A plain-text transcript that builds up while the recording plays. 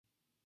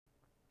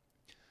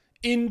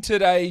In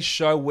today's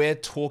show, we're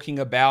talking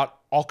about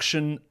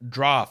auction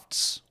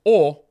drafts,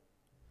 or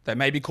they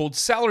may be called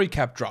salary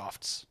cap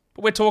drafts.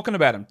 But we're talking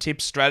about them,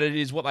 tips,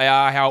 strategies, what they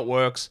are, how it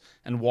works,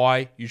 and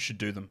why you should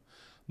do them.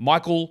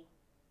 Michael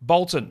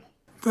Bolton.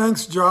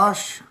 Thanks,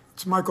 Josh.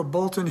 It's Michael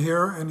Bolton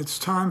here, and it's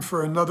time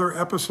for another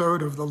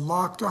episode of the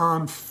Locked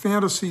On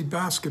Fantasy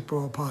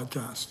Basketball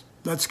Podcast.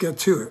 Let's get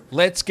to it.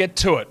 Let's get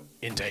to it,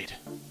 indeed.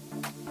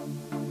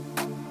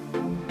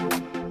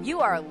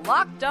 You are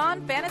Locked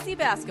On Fantasy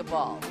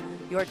Basketball,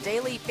 your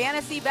daily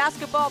fantasy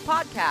basketball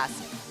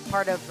podcast,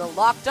 part of the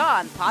Locked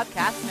On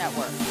Podcast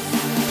Network.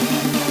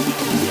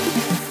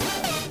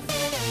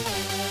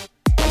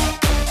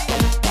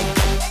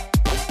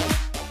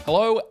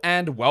 Hello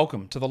and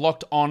welcome to the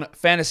Locked On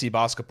Fantasy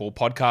Basketball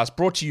Podcast,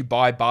 brought to you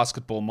by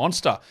Basketball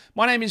Monster.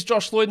 My name is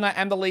Josh Lloyd and I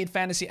am the lead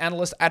fantasy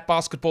analyst at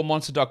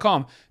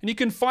basketballmonster.com, and you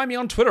can find me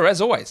on Twitter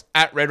as always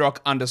at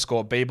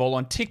redrock_bball,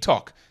 on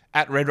TikTok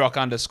at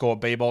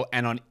redrock_bball,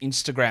 and on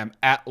Instagram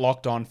at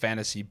Locked On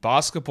Fantasy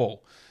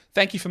Basketball.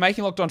 Thank you for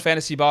making Locked On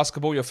Fantasy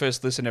Basketball your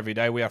first listen every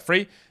day. We are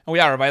free and we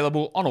are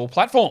available on all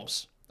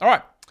platforms. All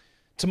right,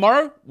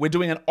 tomorrow we're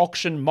doing an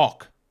auction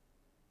mock.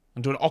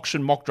 I'm doing an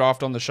auction mock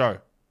draft on the show.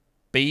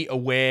 Be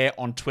aware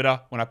on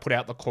Twitter when I put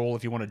out the call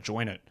if you want to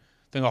join it. I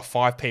think I've got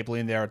 5 people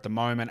in there at the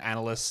moment,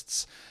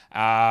 analysts,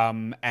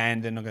 and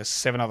then I've got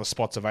 7 other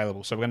spots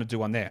available. So we're going to do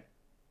one there.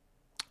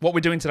 What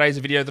we're doing today is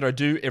a video that I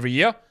do every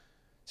year.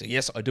 So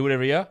yes, I do it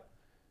every year.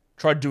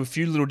 Try to do a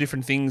few little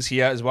different things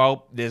here as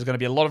well. There's going to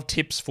be a lot of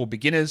tips for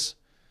beginners.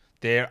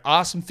 There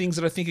are some things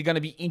that I think are going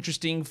to be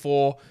interesting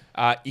for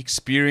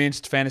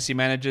experienced fantasy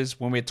managers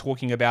when we're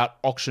talking about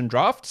auction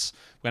drafts.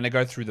 We're going to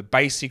go through the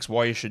basics,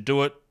 why you should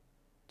do it,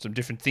 some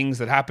different things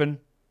that happen,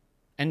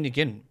 and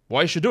again,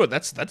 why you should do it.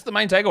 That's the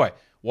main takeaway.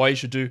 Why you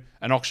should do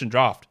an auction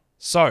draft.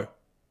 So,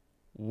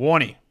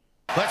 warning.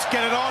 Let's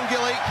get it on,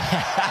 Gilly.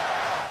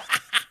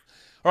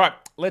 All right,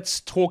 let's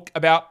talk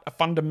about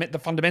the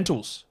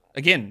fundamentals.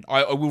 Again,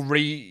 I will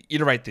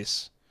reiterate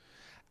this.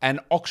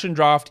 An auction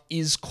draft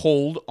is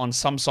called on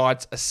some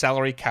sites a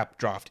salary cap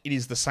draft. It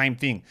is the same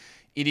thing.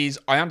 It is.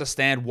 I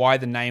understand why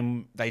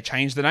they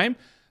changed the name.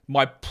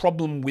 My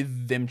problem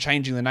with them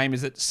changing the name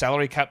is that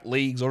salary cap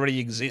leagues already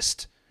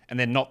exist and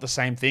they're not the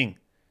same thing.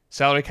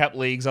 Salary cap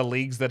leagues are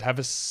leagues that have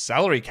a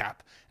salary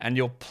cap and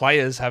your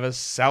players have a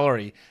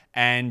salary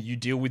and you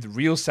deal with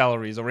real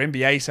salaries or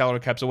NBA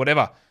salary caps or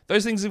whatever.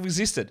 Those things have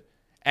existed,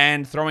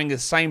 and throwing the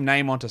same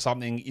name onto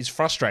something is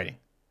frustrating.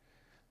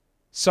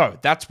 So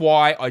that's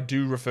why I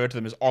do refer to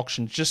them as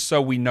auctions, just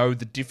so we know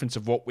the difference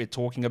of what we're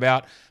talking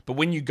about. But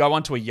when you go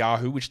onto a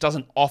Yahoo, which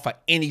doesn't offer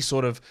any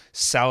sort of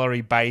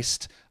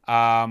salary-based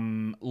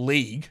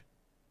league,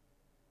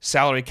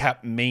 salary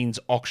cap means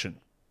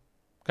auction.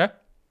 Okay?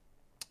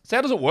 So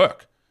how does it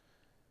work?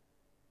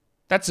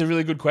 That's a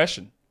really good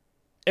question.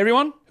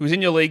 Everyone who's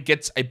in your league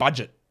gets a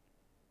budget.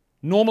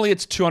 Normally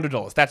it's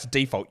 $200. That's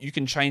default. You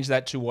can change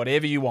that to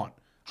whatever you want.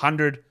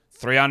 100,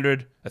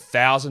 300,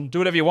 1,000, do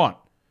whatever you want.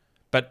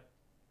 But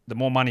the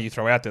more money you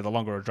throw out there, the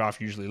longer a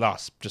draft usually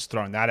lasts. Just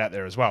throwing that out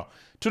there as well.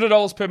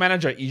 $200 per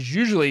manager is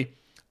usually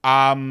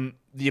the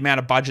amount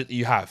of budget that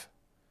you have.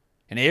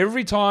 And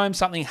every time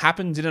something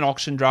happens in an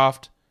auction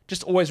draft,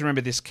 just always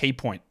remember this key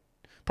point.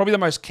 Probably the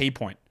most key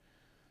point.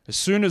 As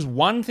soon as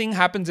one thing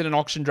happens in an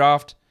auction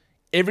draft,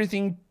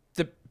 everything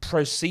that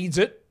precedes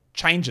it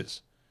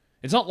changes.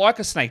 It's not like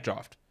a snake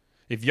draft.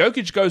 If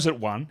Jokic goes at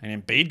 1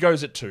 and Embiid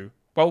goes at 2,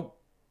 well,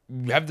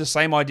 you have the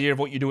same idea of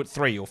what you do at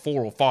 3 or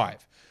 4 or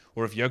 5.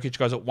 Or if Jokic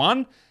goes at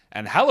 1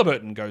 and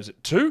Halliburton goes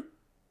at 2,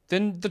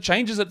 then the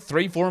changes at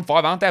 3, 4, and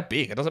 5 aren't that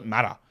big. It doesn't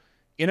matter.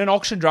 In an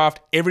auction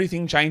draft,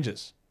 everything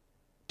changes.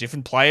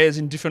 Different players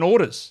in different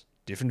orders.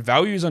 Different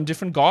values on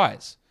different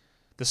guys.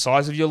 The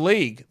size of your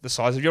league. The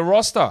size of your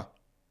roster.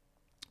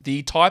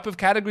 The type of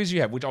categories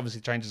you have, which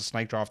obviously changes the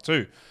snake draft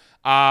too.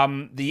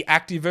 The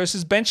active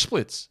versus bench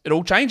splits. It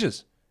all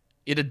changes.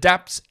 It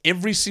adapts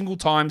every single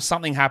time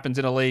something happens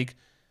in a league.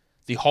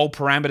 The whole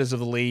parameters of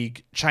the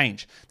league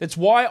change. That's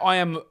why I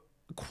am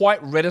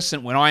quite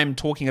reticent when I am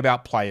talking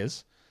about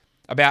players,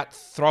 about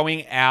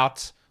throwing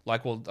out,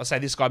 like, well, I say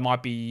this guy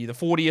might be the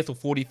 40th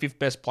or 45th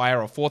best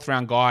player or 4th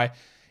round guy.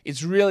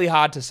 It's really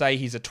hard to say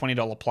he's a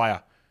 $20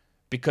 player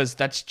because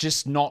that's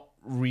just not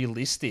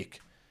realistic.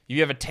 You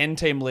have a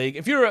 10-team league.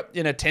 If you're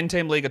in a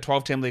 10-team league, a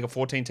 12-team league, a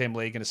 14-team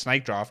league, in a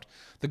snake draft,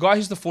 the guy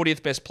who's the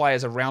 40th best player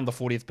is around the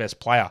 40th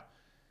best player.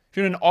 If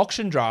you're in an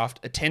auction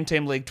draft, a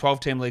 10-team league,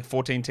 12-team league,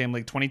 14-team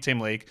league, 20-team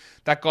league,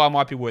 that guy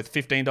might be worth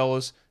 $15,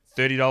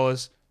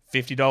 $30,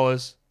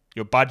 $50.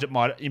 Your budget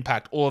might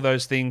impact all of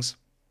those things.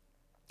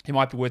 He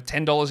might be worth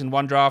 $10 in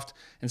one draft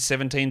and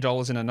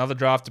 $17 in another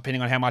draft,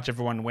 depending on how much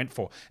everyone went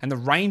for. And the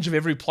range of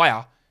every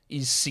player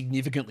is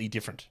significantly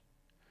different.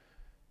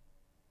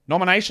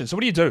 Nomination. So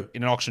what do you do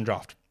in an auction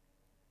draft?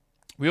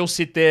 We all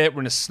sit there. We're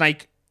in a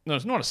snake. No,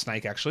 it's not a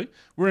snake, actually.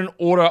 We're in an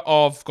order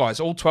of, guys,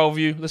 all 12 of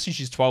you. Let's just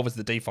use 12 as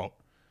the default.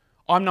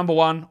 I'm number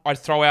 1. I'd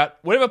throw out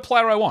whatever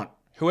player I want.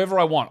 Whoever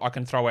I want, I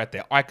can throw out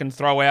there. I can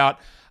throw out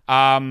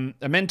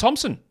Amen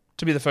Thompson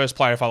to be the first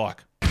player if I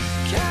like.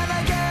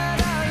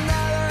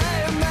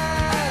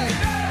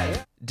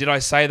 did I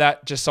say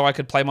that just so I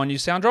could play my new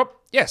sound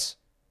drop? Yes.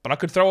 But I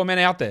could throw a man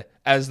out there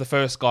as the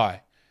first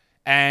guy.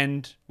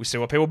 And we see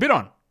what people bid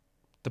on.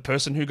 The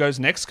person who goes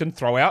next can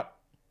throw out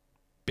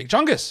Big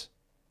Chungus.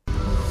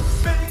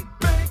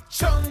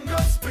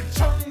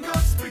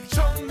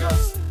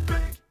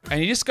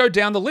 And you just go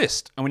down the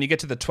list. And when you get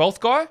to the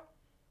 12th guy,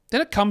 then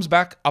it comes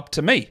back up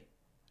to me.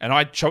 And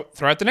I throw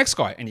out the next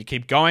guy. And you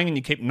keep going and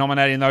you keep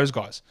nominating those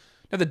guys.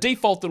 Now, the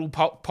default that will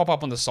pop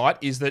up on the site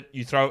is that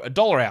you throw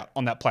 $1 out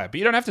on that player. But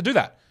you don't have to do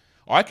that.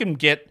 I can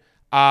get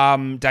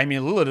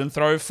Damian Lillard and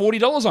throw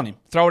 $40 on him.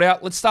 Throw it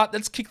out.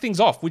 Let's kick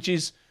things off, which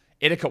is,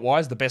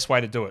 etiquette-wise, the best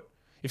way to do it.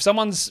 If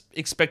someone's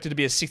expected to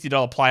be a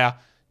 $60 player,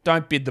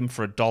 don't bid them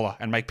for $1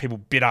 and make people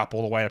bid up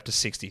all the way up to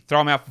 60. Throw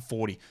them out for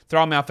 40.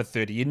 Throw them out for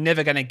 30. You're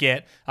never going to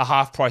get a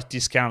half-price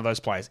discount of those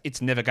players.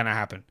 It's never going to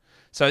happen.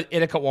 So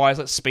etiquette-wise,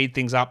 let's speed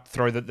things up.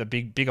 Throw the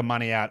bigger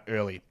money out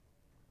early.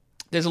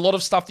 There's a lot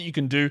of stuff that you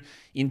can do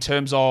in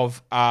terms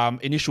of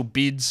initial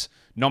bids,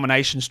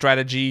 nomination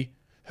strategy,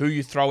 who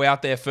you throw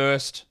out there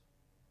first,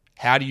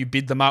 how do you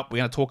bid them up. We're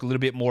going to talk a little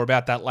bit more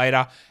about that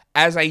later.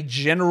 As a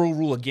general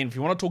rule, again, if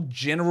you want to talk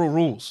general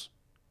rules,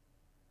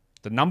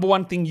 the number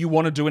one thing you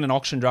want to do in an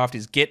auction draft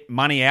is get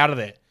money out of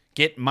there.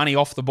 Get money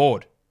off the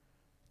board.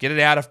 Get it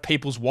out of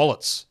people's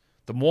wallets.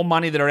 The more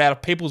money that are out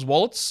of people's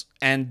wallets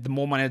and the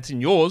more money that's in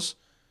yours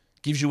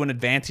gives you an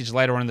advantage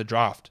later on in the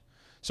draft.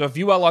 So if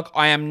you are like,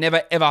 I am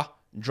never ever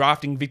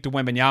drafting Victor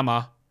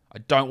Wembanyama, I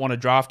don't want to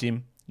draft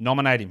him,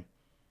 nominate him.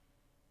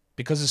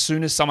 Because as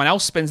soon as someone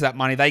else spends that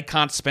money, they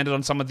can't spend it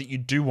on someone that you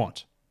do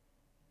want.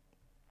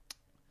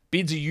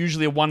 Bids are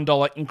usually a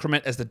 $1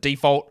 increment as the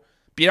default,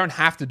 but you don't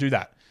have to do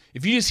that.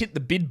 If you just hit the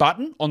bid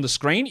button on the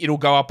screen, it'll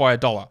go up by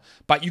 $1.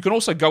 But you can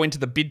also go into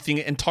the bid thing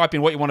and type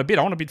in what you want to bid.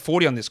 I want to bid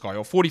 40 on this guy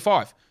or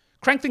 45.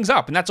 Crank things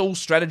up, and that's all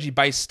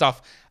strategy-based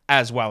stuff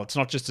as well. It's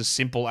not just as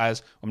simple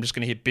as I'm just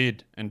going to hit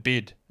bid and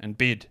bid and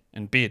bid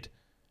and bid.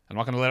 I'm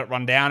not going to let it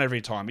run down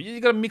every time.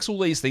 You've got to mix all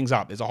these things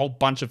up. There's a whole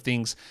bunch of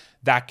things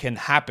that can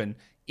happen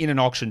in an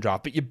auction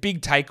draft. But your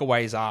big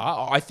takeaways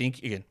are, I think,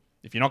 again,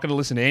 if you're not going to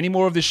listen to any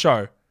more of this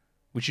show,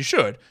 which you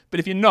should, but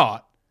if you're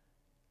not,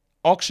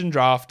 auction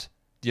draft,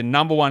 your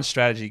number one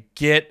strategy,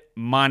 get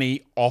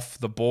money off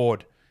the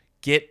board.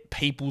 Get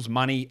people's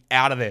money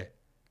out of there.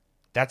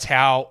 That's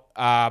how,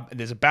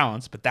 there's a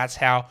balance, but that's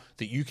how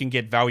that you can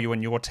get value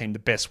in your team the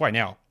best way.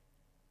 Now,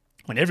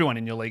 when everyone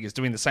in your league is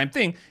doing the same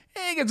thing,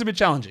 it gets a bit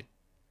challenging.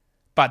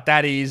 But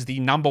that is the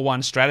number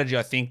one strategy,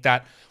 I think,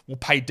 that will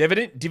pay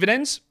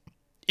dividends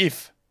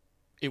if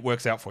it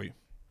works out for you.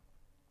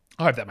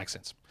 I hope that makes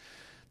sense.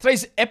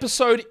 Today's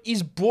episode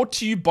is brought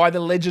to you by the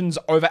legends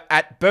over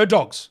at Bird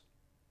Dogs.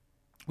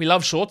 We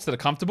love shorts that are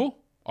comfortable.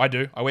 I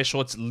do. I wear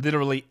shorts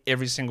literally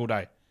every single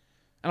day.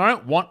 And I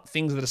don't want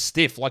things that are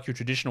stiff like your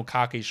traditional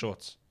khaki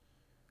shorts.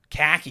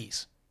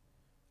 Khakis.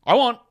 I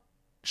want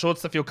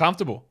shorts that feel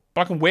comfortable,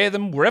 but I can wear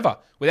them wherever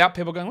without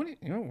people going, what are you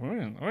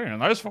wearing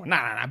those for?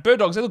 Nah. Bird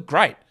Dogs, they look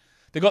great.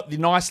 They've got the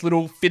nice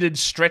little fitted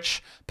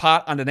stretch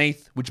part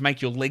underneath, which make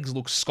your legs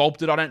look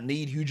sculpted. I don't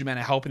need a huge amount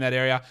of help in that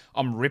area.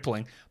 I'm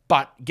rippling.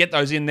 But get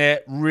those in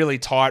there really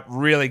tight,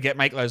 really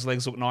make those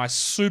legs look nice.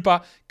 Super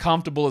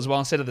comfortable as well.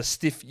 Instead of the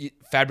stiff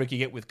fabric you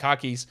get with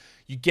khakis,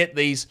 you get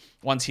these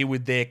ones here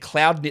with their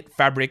cloud knit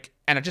fabric,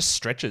 and it just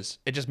stretches.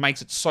 It just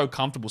makes it so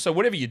comfortable. So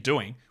whatever you're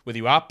doing, whether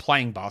you are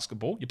playing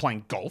basketball, you're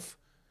playing golf,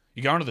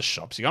 you're going to the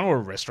shops, you're going to a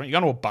restaurant, you're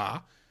going to a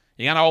bar,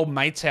 you're going to an old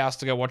mate's house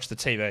to go watch the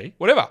TV,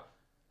 whatever.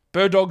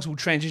 Bird Dogs will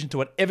transition to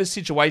whatever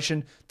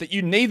situation that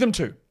you need them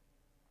to.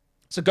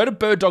 So go to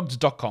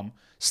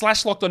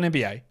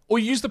birddogs.com/LockedOnNBA or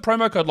use the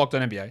promo code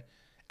LockedOnNBA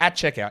at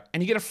checkout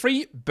and you get a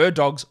free Bird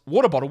Dogs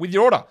water bottle with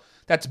your order.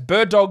 That's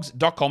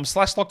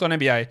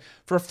birddogs.com/LockedOnNBA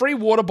for a free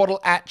water bottle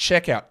at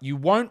checkout. You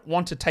won't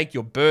want to take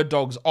your Bird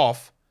Dogs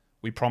off,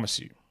 we promise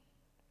you.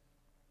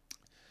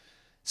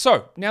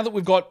 So now that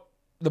we've got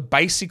the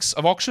basics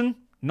of auction,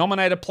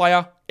 nominate a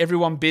player,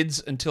 everyone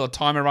bids until a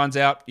timer runs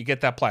out, you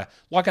get that player.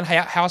 Like a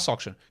house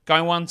auction.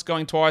 Going once,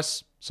 going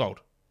twice, sold.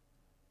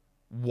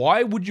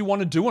 Why would you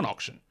want to do an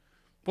auction?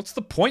 What's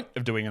the point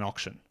of doing an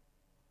auction?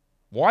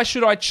 Why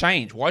should I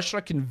change? Why should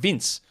I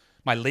convince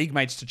my league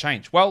mates to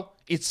change? Well,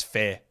 it's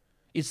fair.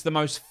 It's the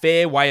most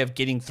fair way of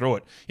getting through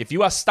it. If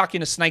you are stuck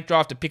in a snake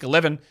draft at pick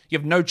 11, you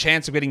have no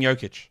chance of getting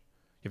Jokic.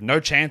 You have no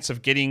chance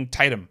of getting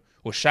Tatum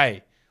or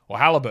Shea or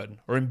Halliburton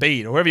or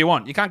Embiid or whoever you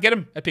want. You can't get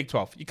them at pick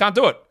 12. You can't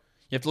do it.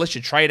 You have to list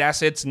your trade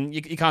assets and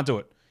you can't do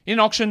it. In an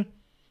auction,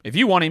 if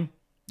you want him,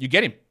 you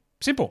get him.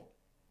 Simple.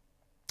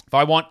 If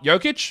I want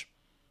Jokic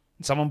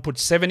and someone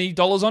puts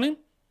 $70 on him,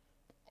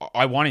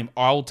 I want him.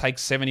 I'll take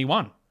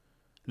 71. And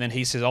then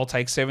he says, I'll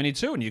take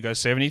 72. And you go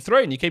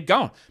 73 and you keep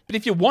going. But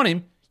if you want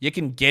him, you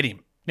can get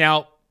him.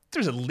 Now,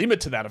 there's a limit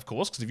to that, of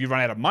course, because if you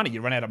run out of money,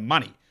 you run out of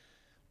money.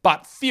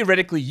 But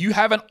theoretically, you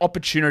have an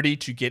opportunity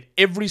to get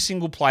every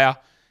single player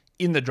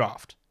in the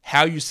draft.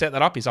 How you set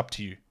that up is up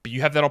to you. But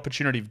you have that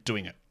opportunity of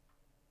doing it.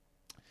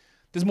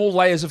 There's more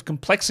layers of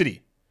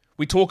complexity.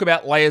 We talk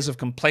about layers of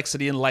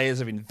complexity and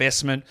layers of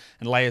investment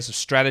and layers of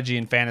strategy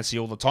in fantasy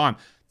all the time.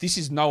 This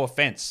is no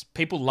offense.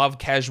 People love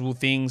casual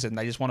things and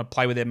they just want to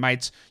play with their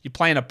mates. You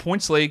play in a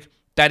points league.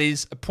 That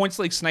is, a points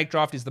league snake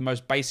draft is the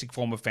most basic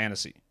form of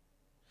fantasy.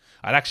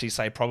 I'd actually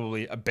say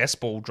probably a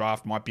best ball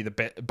draft might be the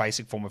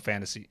basic form of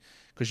fantasy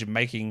because you're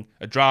making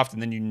a draft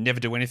and then you never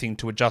do anything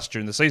to adjust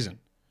during the season.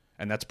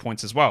 And that's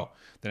points as well.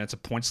 Then it's a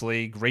points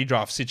league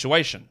redraft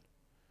situation.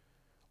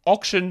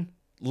 Auction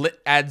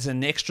adds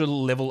an extra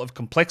level of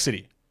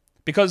complexity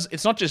because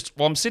it's not just,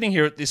 well, I'm sitting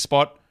here at this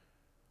spot.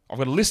 I've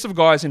got a list of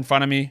guys in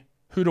front of me.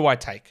 Who do I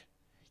take?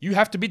 You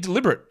have to be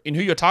deliberate in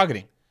who you're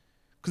targeting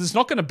because it's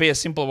not going to be a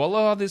simple,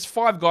 well, there's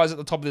 5 guys at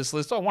the top of this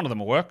list. Oh, one of them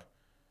will work.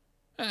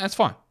 That's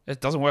fine. It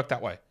doesn't work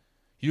that way.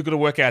 You've got to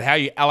work out how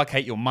you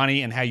allocate your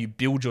money and how you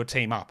build your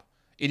team up.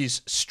 It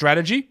is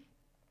strategy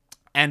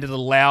and it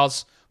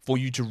allows for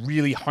you to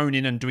really hone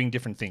in on doing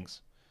different things.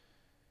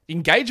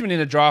 Engagement in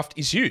a draft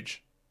is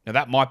huge. Now,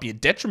 that might be a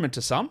detriment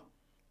to some,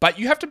 but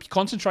you have to be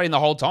concentrating the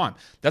whole time.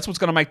 That's what's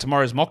going to make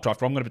tomorrow's mock draft,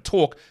 where I'm going to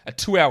talk a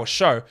 2-hour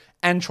show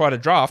and try to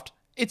draft.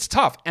 It's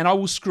tough, and I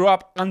will screw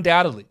up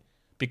undoubtedly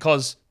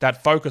because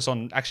that focus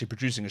on actually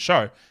producing a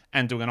show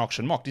and doing an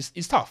auction mock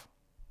is tough.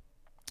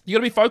 You got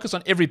to be focused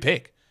on every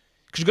pick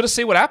because you've got to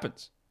see what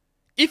happens.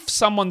 If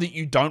someone that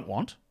you don't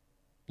want,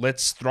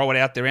 let's throw it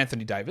out there,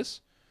 Anthony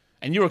Davis,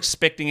 and you're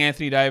expecting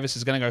Anthony Davis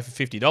is going to go for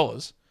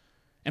 $50,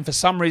 and for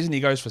some reason he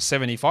goes for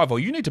 $75, well,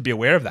 you need to be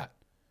aware of that.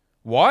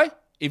 Why?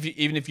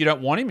 Even if you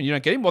don't want him and you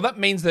don't get him, well, that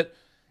means that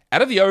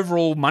out of the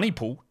overall money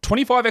pool,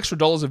 $25 extra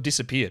have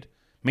disappeared,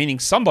 meaning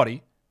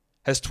somebody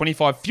has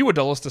 $25 fewer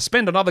to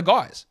spend on other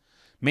guys,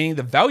 meaning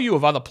the value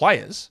of other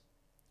players,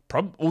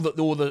 or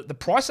the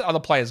price that other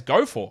players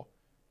go for,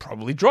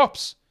 probably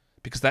drops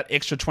because that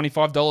extra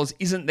 $25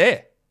 isn't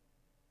there.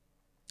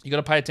 You got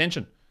to pay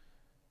attention.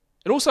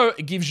 It also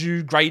gives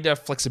you greater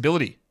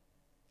flexibility.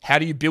 How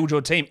do you build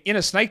your team? In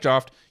a snake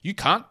draft, you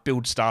can't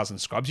build stars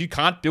and scrubs. You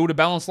can't build a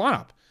balanced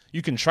lineup.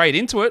 You can trade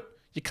into it.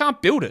 You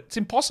can't build it. It's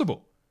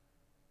impossible.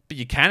 But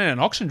you can in an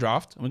auction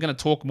draft, and we're going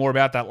to talk more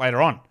about that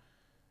later on.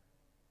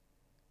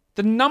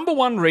 The number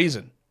one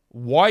reason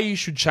why you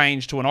should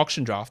change to an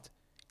auction draft,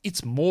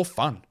 it's more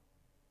fun.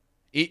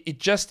 It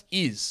just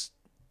is.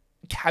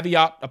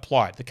 Caveat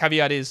applied. The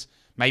caveat is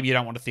maybe you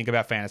don't want to think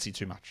about fantasy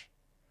too much.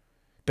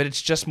 But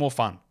it's just more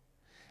fun.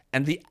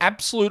 And the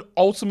absolute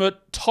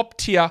ultimate top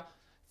tier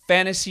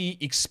fantasy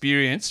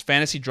experience,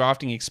 fantasy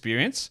drafting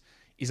experience,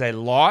 is a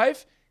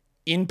live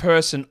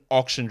in-person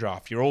auction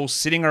draft. You're all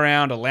sitting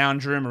around a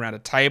lounge room, around a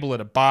table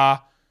at a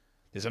bar.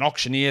 There's an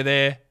auctioneer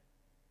there.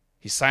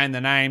 He's saying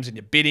the names and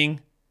you're bidding.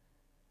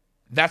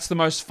 That's the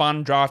most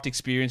fun draft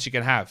experience you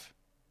can have.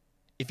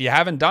 If you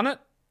haven't done it,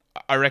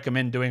 I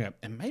recommend doing it.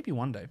 And maybe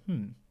one day,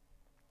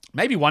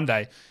 maybe one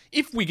day,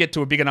 if we get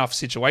to a big enough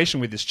situation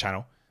with this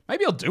channel,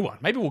 maybe I'll do one.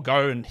 Maybe we'll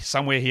go and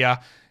somewhere here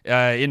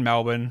in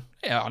Melbourne.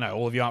 Yeah, I know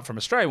all of you aren't from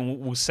Australia.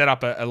 We'll set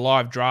up a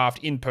live draft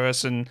in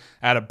person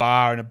at a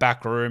bar in a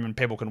back room and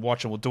people can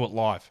watch and we'll do it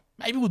live.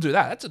 Maybe we'll do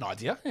that. That's an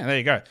idea. Yeah, there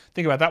you go.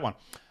 Think about that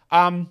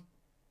one.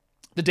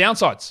 The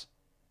downsides.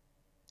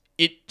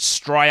 It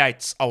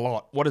striates a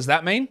lot. What does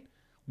that mean?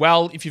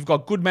 Well, if you've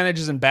got good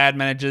managers and bad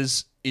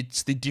managers,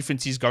 the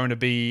difference is going to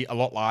be a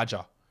lot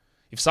larger.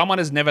 If someone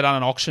has never done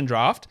an auction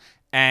draft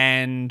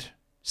and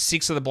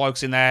 6 of the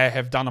blokes in there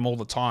have done them all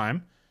the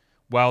time,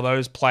 well,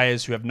 those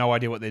players who have no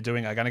idea what they're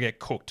doing are going to get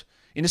cooked.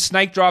 In a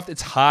snake draft,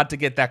 it's hard to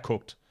get that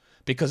cooked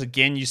because,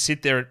 again, you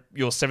sit there at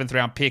your 7th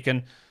round pick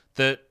and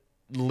the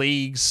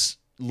league's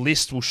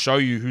list will show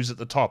you who's at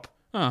the top.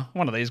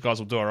 One of these guys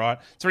will do all right.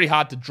 It's very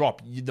hard to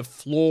drop. The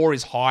floor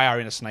is higher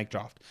in a snake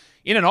draft.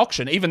 In an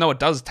auction, even though it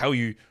does tell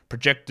you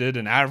projected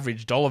and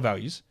average dollar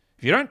values,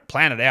 if you don't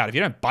plan it out, if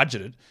you don't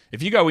budget it,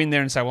 if you go in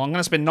there and say, well, I'm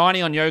going to spend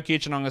 90 on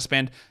Jokic and I'm going to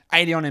spend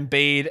 80 on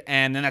Embiid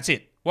and then that's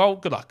it. Well,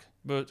 good luck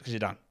because you're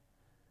done.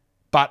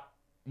 But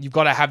you've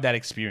got to have that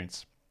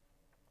experience.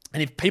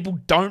 And if people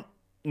don't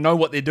know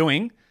what they're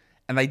doing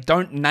and they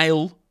don't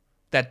nail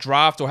that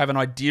draft or have an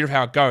idea of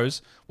how it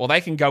goes, well,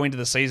 they can go into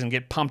the season,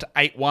 get pumped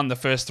 8-1 the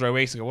first 3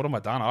 weeks and go, what have I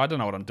done? I don't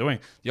know what I'm doing.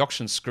 The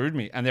auction screwed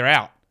me and they're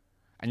out.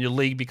 And your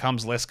league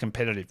becomes less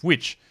competitive,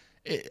 which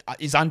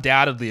is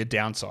undoubtedly a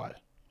downside.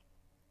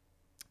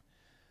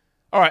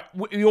 All right,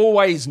 we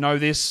always know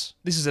this.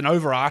 This is an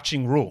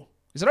overarching rule.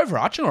 Is it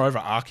overarching or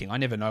overarching? I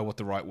never know what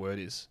the right word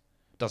is.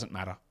 Doesn't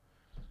matter.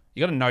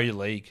 You got to know your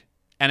league.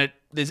 And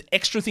there's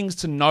extra things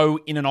to know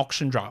in an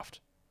auction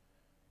draft.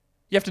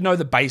 You have to know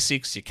the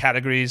basics, your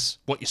categories,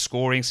 what your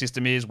scoring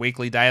system is,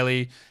 weekly,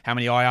 daily, how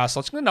many IR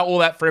slots. You're going to know all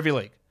that for every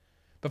league.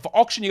 But for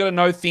auction, you got to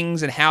know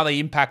things and how they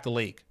impact the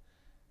league.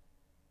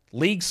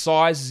 League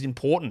size is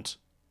important.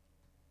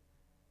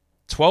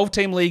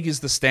 12-team league is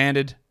the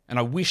standard. And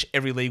I wish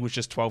every league was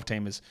just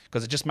 12-teamers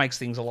because it just makes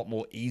things a lot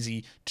more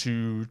easy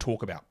to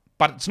talk about.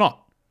 But it's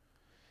not.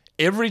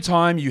 Every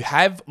time you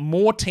have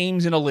more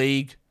teams in a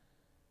league,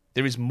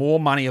 there is more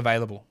money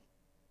available.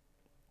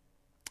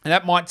 And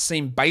that might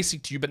seem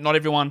basic to you, but not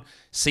everyone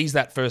sees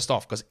that first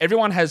off because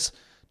everyone has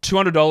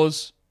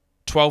 $200,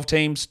 12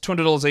 teams,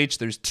 $200 each.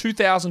 There's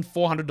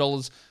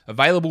 $2,400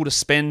 available to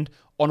spend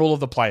on all of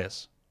the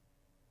players.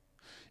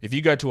 If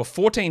you go to a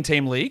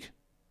 14-team league,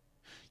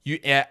 You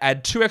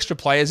add 2 extra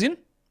players in,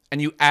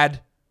 and you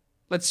add,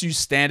 let's use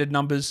standard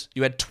numbers,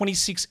 you add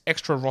 26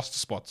 extra roster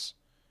spots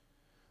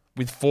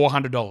with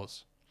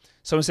 $400.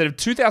 So instead of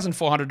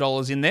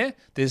 $2,400 in there,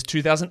 there's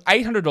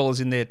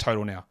 $2,800 in there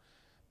total now.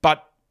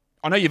 But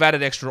I know you've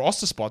added extra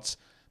roster spots,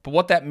 but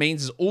what that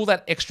means is all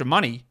that extra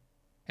money,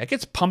 it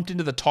gets pumped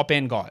into the top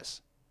end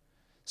guys.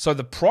 So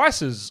the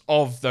prices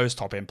of those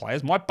top end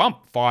players might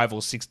bump $5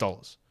 or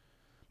 $6.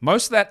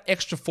 Most of that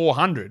extra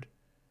 $400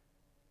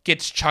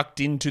 gets chucked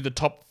into the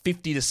top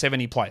 50 to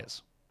 70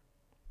 players.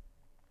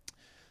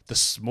 The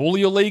smaller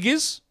your league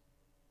is,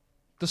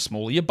 the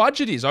smaller your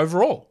budget is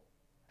overall.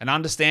 And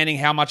understanding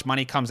how much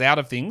money comes out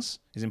of things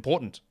is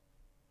important.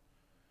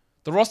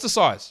 The roster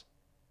size.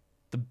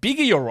 The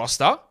bigger your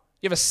roster,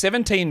 you have a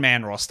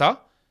 17-man roster,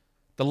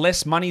 the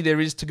less money there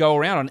is to go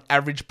around on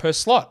average per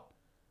slot.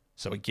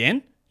 So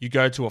again, you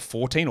go to a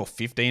 14 or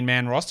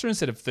 15-man roster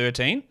instead of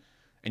 13,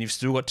 and you've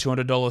still got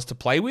 $200 to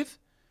play with.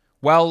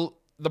 Well,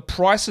 the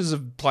prices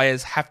of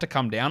players have to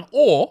come down,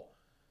 or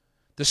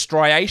the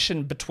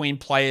striation between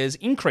players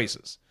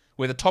increases,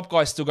 where the top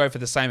guys still go for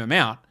the same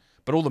amount,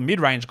 but all the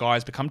mid-range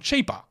guys become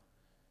cheaper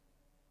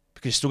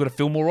because you still got to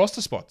fill more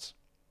roster spots.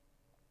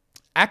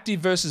 Active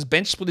versus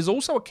bench split is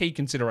also a key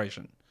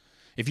consideration.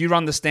 If you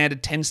run the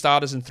standard 10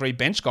 starters and 3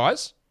 bench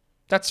guys,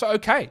 that's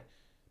okay.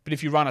 But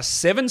if you run a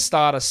 7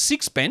 starter,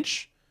 6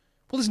 bench,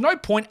 well, there's no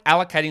point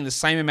allocating the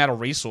same amount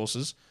of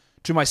resources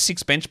to my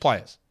 6 bench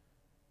players.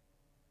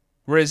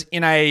 Whereas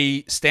in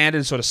a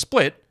standard sort of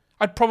split,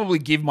 I'd probably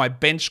give my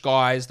bench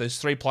guys, those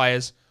 3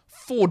 players,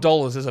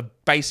 $4 as a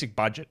basic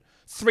budget.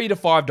 $3 to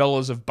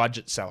 $5 of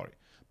budget salary.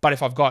 But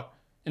if I've got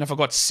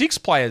 6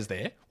 players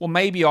there, well,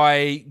 maybe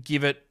I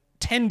give it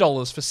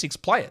 $10 for 6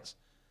 players.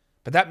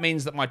 But that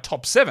means that my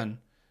top 7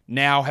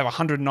 now have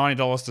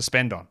 $190 to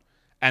spend on.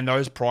 And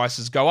those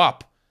prices go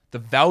up. The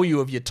value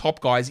of your top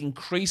guys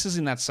increases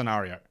in that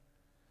scenario.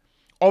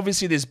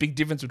 Obviously, there's a big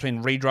difference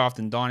between redraft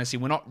and dynasty.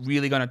 We're not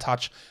really going to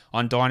touch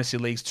on dynasty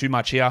leagues too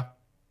much here.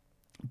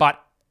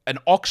 But an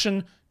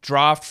auction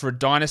draft for a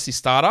dynasty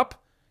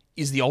startup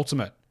is the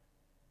ultimate.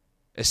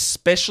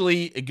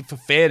 Especially for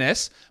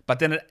fairness, but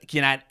then it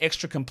can add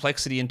extra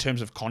complexity in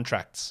terms of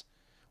contracts.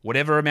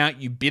 Whatever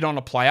amount you bid on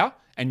a player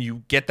and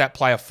you get that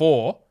player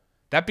for,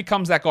 that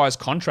becomes that guy's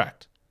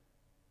contract.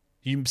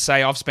 You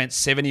say, I've spent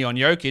 70 on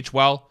Jokic,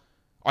 well,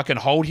 I can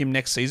hold him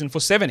next season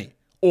for 70,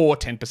 or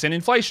 10%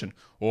 inflation,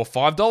 or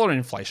 $5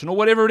 inflation, or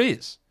whatever it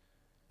is.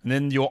 And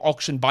then your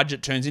auction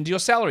budget turns into your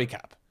salary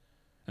cap.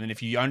 And then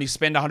if you only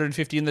spend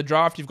 $150 in the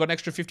draft, you've got an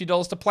extra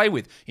 $50 to play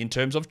with in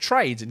terms of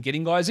trades and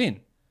getting guys in.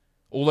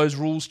 All those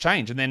rules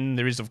change. And then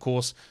there is, of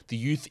course, the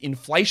youth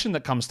inflation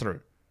that comes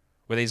through,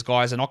 where these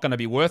guys are not going to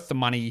be worth the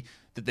money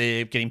that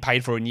they're getting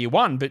paid for in year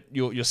one, but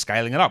you're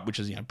scaling it up, which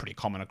is pretty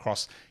common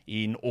across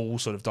in all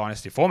sort of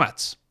dynasty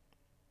formats.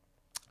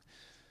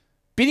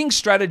 Bidding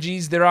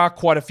strategies, there are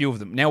quite a few of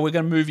them. Now we're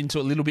going to move into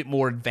a little bit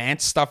more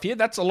advanced stuff here.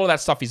 A lot of that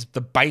stuff is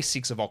the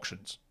basics of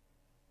auctions.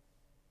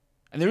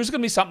 And there is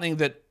going to be something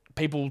that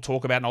people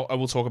talk about, and I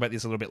will talk about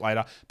this a little bit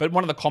later, but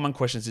one of the common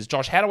questions is,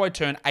 Josh, how do I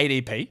turn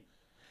ADP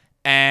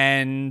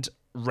and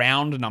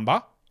round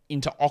number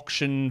into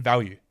auction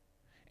value?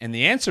 And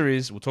the answer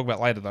is, we'll talk about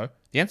it later though,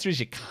 the answer is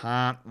you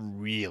can't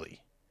really.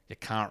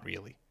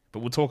 But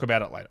we'll talk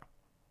about it later.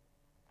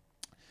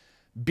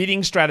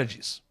 Bidding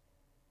strategies.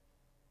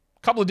 A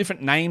couple of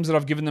different names that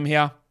I've given them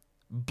here.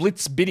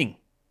 Blitz bidding.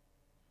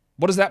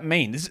 What does that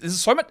mean? This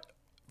is so much.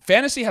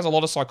 Fantasy has a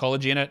lot of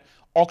psychology in it.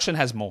 Auction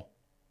has more.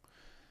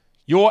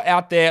 You're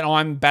out there and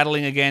I'm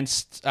battling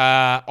against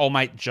old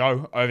mate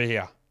Joe over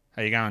here.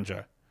 How you going,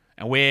 Joe?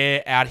 And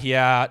we're out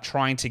here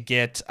trying to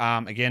get,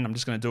 again, I'm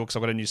just going to do it because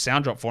I've got a new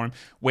sound drop for him.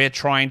 We're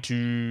trying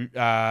to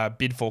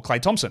bid for Klay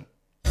Thompson.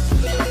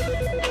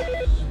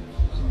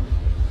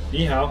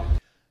 Ni hao.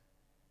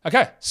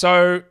 Okay,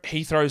 so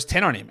he throws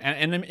 10 on him.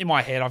 And in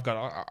my head,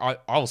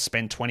 I'll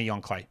spend 20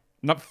 on Klay.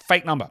 Not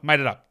fake number, made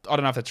it up. I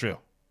don't know if that's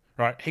real.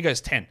 Right? He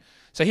goes 10.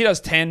 So he does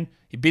 10,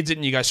 he bids it,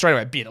 and you go straight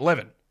away, bid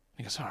 11.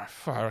 He goes, all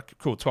right,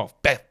 cool, 12.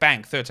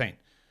 Bang, 13.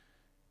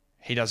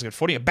 He does a good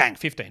 40, bang,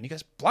 15. He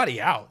goes, bloody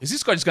hell, is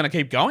this guy just going to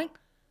keep going?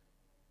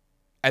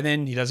 And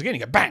then he does again. He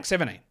goes, bang,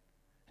 17. And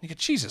you go,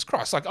 Jesus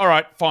Christ. Like, all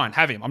right, fine,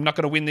 have him. I'm not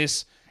going to win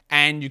this.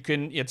 And you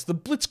can, it's the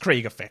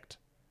Blitzkrieg effect.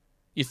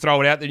 You throw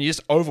it out there and you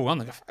just overwhelm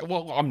them.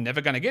 Well, I'm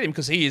never going to get him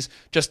because he has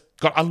just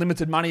got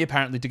unlimited money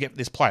apparently to get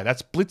this player.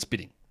 That's blitz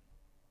bidding.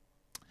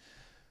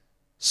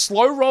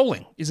 Slow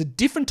rolling is a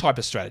different type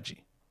of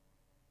strategy.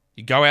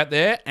 You go out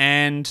there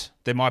and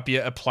there might be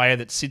a player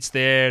that sits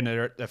there and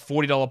they're a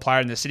 $40 player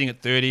and they're sitting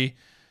at 30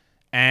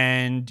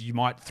 and you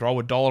might throw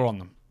 $1 on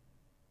them.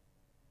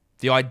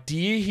 The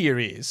idea here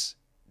is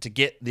to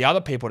get the other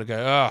people to go,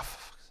 oh,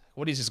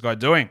 what is this guy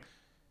doing?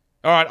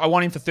 All right, I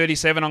want him for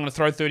 37. I'm going to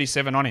throw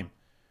 37 on him.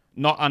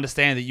 Not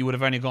understand that you would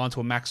have only gone to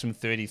a maximum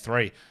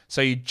 33.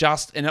 So you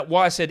just, and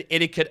why I said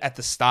etiquette at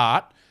the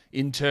start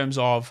in terms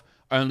of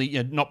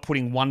only not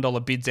putting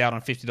 $1 bids out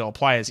on $50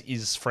 players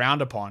is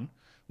frowned upon.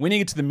 When you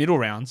get to the middle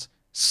rounds,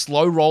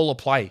 slow roll a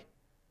play.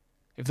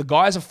 If the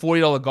guy's a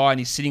 $40 guy and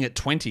he's sitting at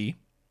 20,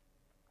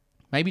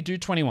 Maybe do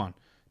 21,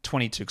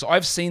 22. Because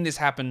I've seen this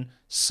happen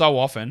so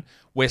often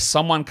where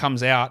someone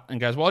comes out and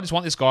goes, well, I just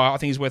want this guy. I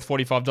think he's worth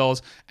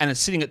 $45. And it's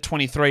sitting at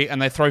 23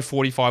 and they throw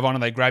 45 on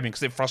and they grab him because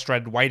they're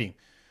frustrated waiting.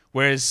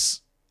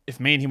 Whereas if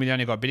me and him were the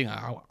only guy bidding,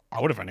 I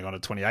would have only gone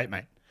at 28,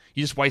 mate.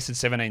 You just wasted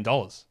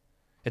 $17.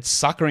 It's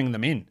suckering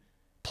them in.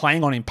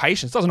 Playing on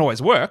impatience doesn't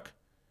always work.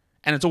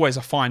 And it's always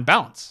a fine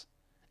balance.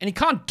 And you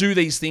can't do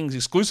these things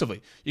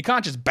exclusively. You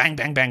can't just bang,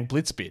 bang, bang,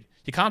 blitz bid.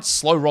 You can't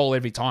slow roll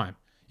every time.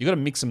 You got to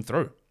mix them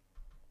through.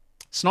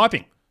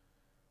 Sniping.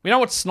 We know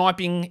what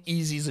sniping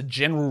is a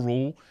general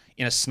rule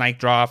in a snake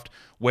draft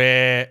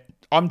where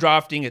I'm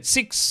drafting at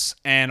 6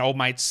 and old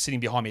mate's sitting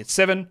behind me at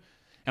 7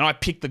 and I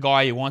pick the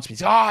guy who wants me.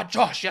 He's like,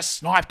 Josh, you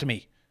sniped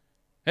me.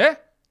 Yeah?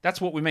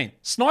 That's what we mean.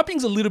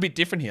 Sniping's a little bit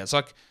different here. It's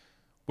like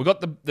we got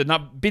the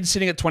bid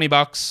sitting at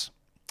 $20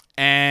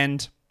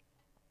 and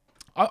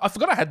I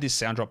forgot I had this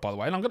sound drop, by the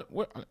way, and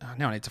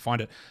now I need to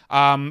find it.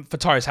 For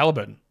Tyrese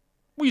Halliburton.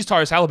 We'll use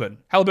Tyrese Halliburton.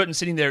 Halliburton's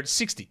sitting there at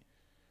 60,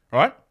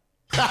 right?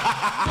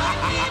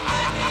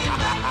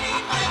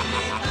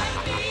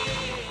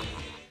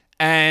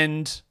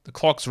 And the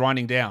clock's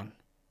winding down.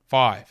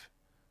 5,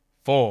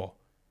 4,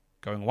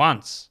 going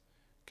once,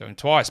 going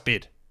twice,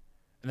 bid.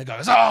 And the guy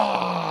goes,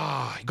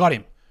 he got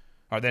him.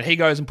 All right, then he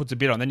goes and puts a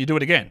bid on. Then you do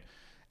it again.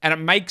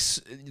 And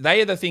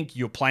they either think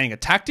you're playing a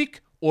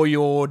tactic or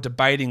you're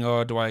debating,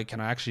 can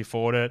I actually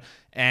afford it?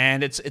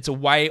 And it's a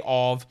way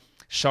of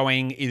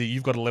showing either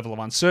you've got a level of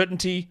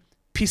uncertainty,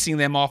 pissing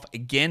them off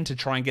again to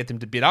try and get them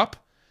to bid up,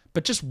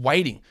 but just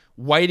waiting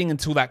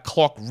until that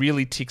clock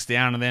really ticks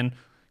down and then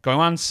going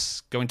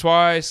once, going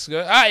twice,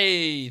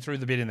 threw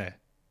the bid in there.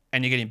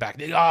 And you get him back.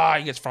 He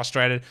gets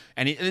frustrated.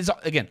 And there's,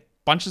 again,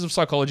 bunches of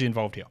psychology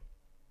involved here.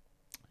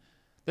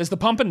 There's the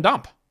pump and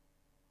dump,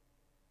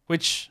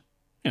 which,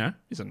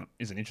 is an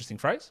interesting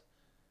phrase.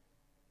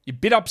 You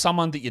bid up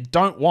someone that you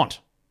don't want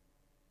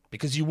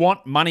because you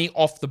want money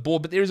off the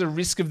board, but there is a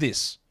risk of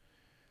this.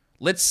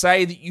 Let's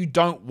say that you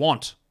don't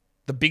want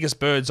the biggest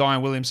bird,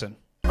 Zion Williamson.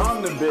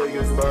 I'm the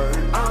biggest bird.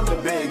 I'm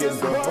the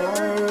biggest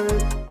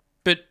bird.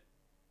 But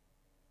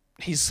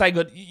he's say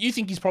good. You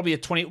think he's probably a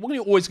 20. We're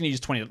always going to use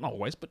 20, not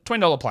always, but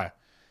 $20 player.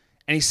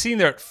 And he's sitting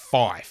there at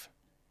 5.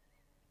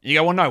 You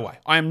go, well, no way.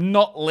 I am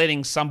not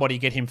letting somebody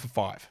get him for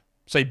 5.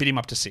 So you bid him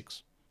up to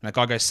 6. And that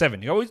guy goes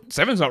 7. You go, well,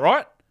 7's not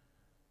right.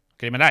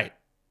 Get him at 8,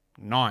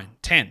 9,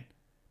 10.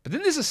 But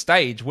then there's a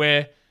stage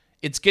where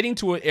it's getting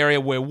to an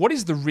area where what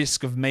is the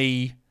risk of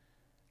me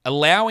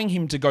allowing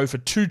him to go for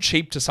too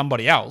cheap to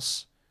somebody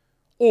else,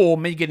 or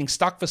me getting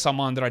stuck for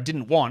someone that I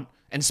didn't want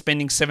and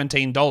spending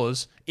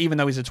 $17, even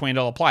though he's a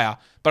 $20 player,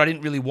 but I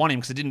didn't really want him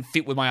because it didn't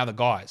fit with my other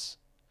guys.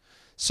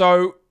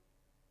 So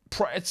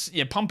it's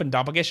pump and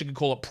dump. I guess you could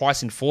call it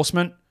price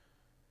enforcement,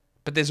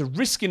 but there's a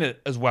risk in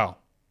it as well.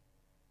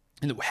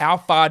 And how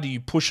far do you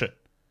push it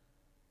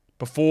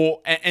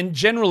before? And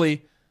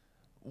generally,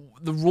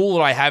 the rule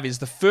that I have is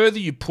the further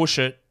you push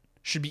it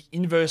should be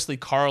inversely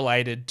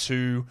correlated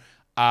to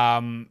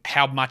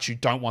how much you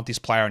don't want this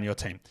player on your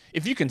team.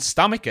 If you can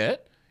stomach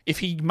it, if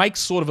he makes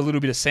sort of a little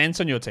bit of sense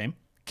on your team,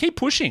 keep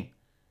pushing.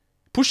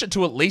 Push it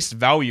to at least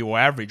value or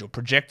average or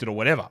projected or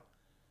whatever.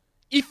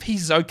 If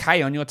he's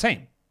okay on your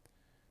team.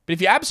 But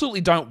if you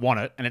absolutely don't want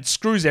it and it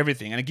screws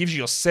everything and it gives you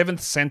your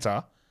 7th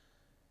center,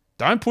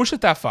 don't push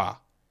it that far.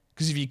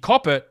 Because if you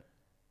cop it,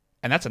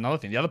 and that's another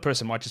thing, the other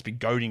person might just be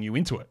goading you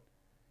into it.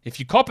 If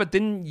you cop it,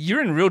 then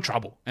you're in real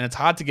trouble and it's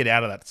hard to get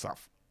out of that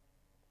stuff.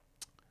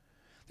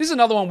 This is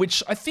another one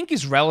which I think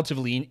is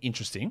relatively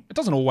interesting. It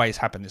doesn't always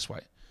happen this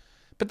way.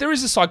 But there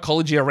is a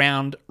psychology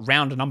around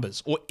round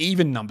numbers or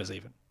even numbers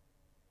even.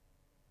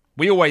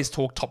 We always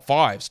talk top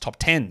 5s, top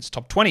 10s,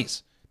 top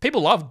 20s.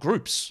 People love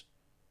groups.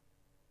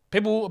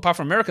 People, apart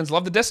from Americans,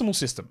 love the decimal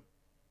system.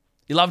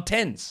 You love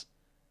 10s.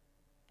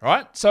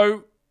 Right?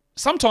 So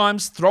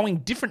sometimes throwing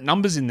different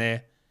numbers in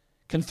there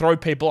can throw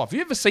people off. Have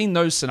you ever seen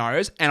those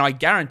scenarios? And I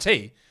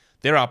guarantee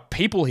there are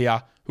people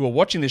here who are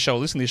watching this show,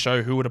 listening to this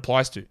show, who it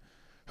applies to.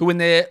 Who, when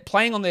they're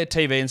playing on their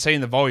TV and seeing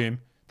the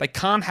volume, they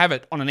can't have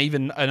it on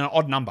an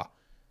odd number.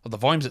 Oh, the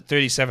volume's at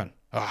 37.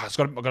 I've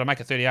got to make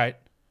it 38.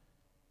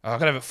 I've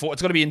got to have it 4.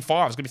 It's got to be in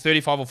 5. It's got to be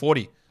 35 or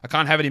 40. I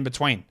can't have it in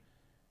between.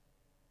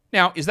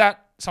 Now, is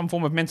that some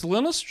form of mental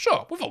illness?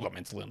 Sure, we've all got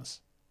mental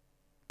illness.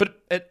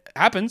 But it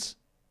happens.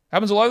 It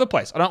happens all over the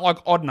place. I don't like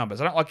odd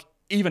numbers. I don't like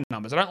even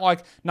numbers. I don't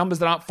like numbers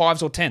that aren't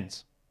 5s or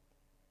 10s.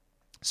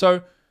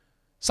 So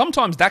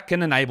sometimes that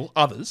can enable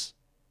others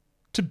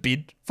to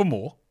bid for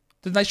more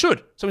than they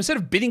should. So instead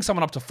of bidding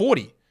someone up to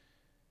 40,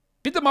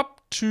 bid them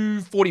up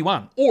to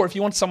 41. Or if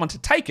you want someone to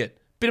take it,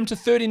 bid them to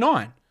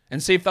 39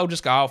 and see if they'll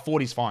just go,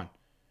 40's fine.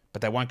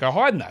 But they won't go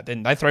higher than that.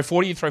 Then they throw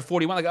 40, you throw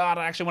 41. They go,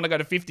 I actually want to go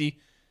to 50.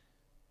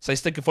 So they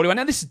stick at 41.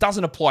 Now, this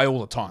doesn't apply all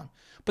the time.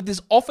 But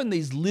there's often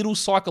these little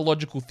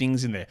psychological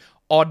things in there.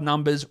 Odd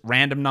numbers,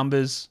 random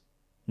numbers,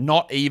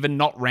 not even,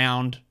 not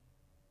round.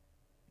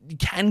 You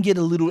can get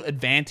a little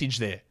advantage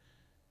there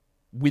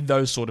with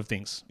those sort of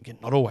things. Again,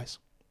 not always.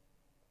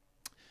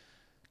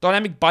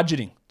 Dynamic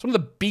budgeting. It's one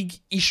of the big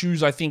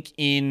issues, I think,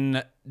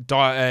 in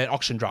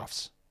auction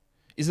drafts.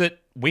 is that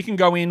we can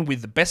go in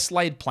with the best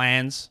laid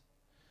plans,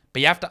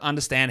 but you have to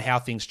understand how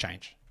things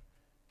change.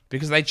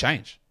 Because they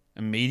change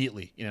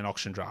immediately in an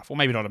auction draft. Or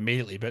maybe not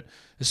immediately, but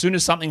as soon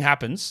as something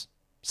happens,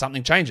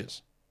 something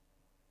changes.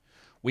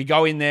 We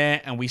go in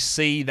there and we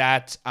see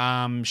that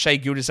Shai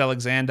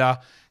Gilgeous-Alexander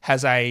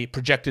has a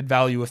projected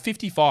value of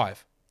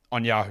 55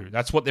 on Yahoo.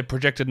 That's what their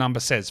projected number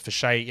says for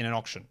Shai in an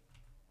auction.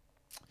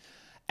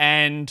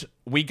 And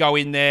we go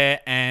in there,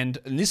 and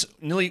this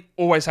nearly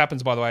always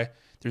happens, by the way.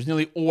 There's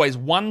nearly always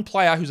one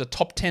player who's a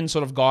top 10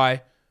 sort of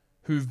guy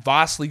who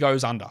vastly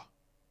goes under.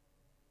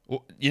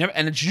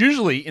 And it's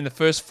usually in the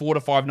first 4 to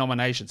 5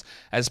 nominations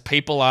as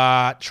people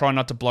are trying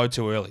not to blow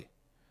too early.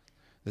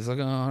 There's like,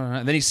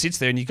 and then he sits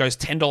there and he goes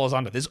 $10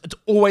 under. It's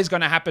always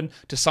going to happen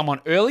to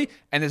someone early,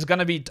 and there's going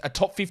to be a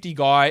top 50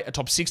 guy, a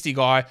top 60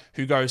 guy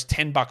who goes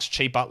 $10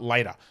 cheaper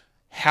later.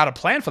 How to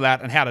plan for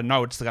that and how to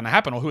know it's going to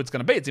happen or who it's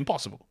going to be, it's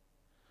impossible.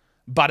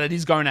 But it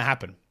is going to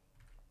happen.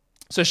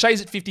 So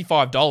Shai's at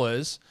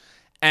 $55,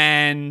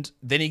 and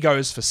then he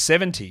goes for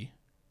 70.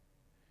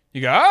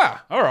 You go,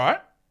 all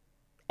right.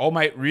 Old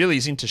mate really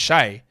is into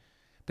Shai,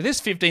 but there's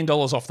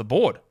 $15 off the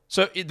board.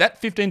 So that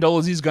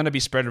 $15 is going to be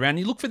spread around.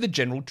 You look for the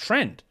general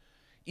trend.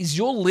 Is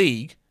your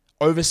league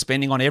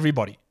overspending on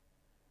everybody?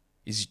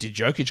 Did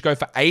Jokic go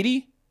for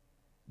 80?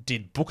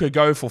 Did Booker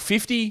go for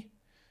 50?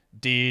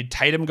 Did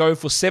Tatum go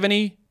for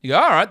 70? You go,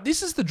 all right,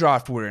 this is the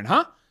draft we're in,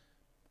 huh?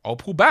 I'll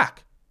pull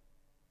back,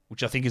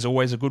 which I think is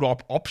always a good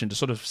option to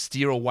sort of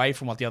steer away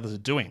from what the others are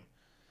doing.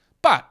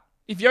 But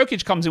if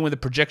Jokic comes in with a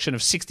projection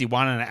of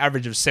 61 and an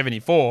average of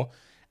 74,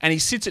 and he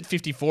sits at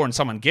 54 and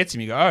someone gets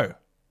him, you go, oh,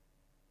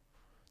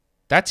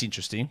 that's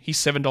interesting. He's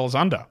 $7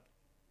 under.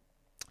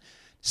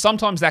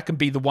 Sometimes that can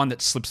be the one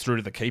that slips through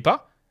to the keeper,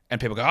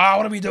 and people go, oh,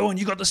 what are we doing?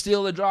 You got the steal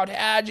of the draft.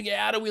 How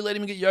do we let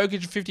him get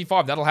Jokic at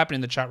 55? That'll happen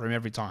in the chat room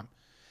every time.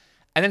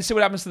 And then see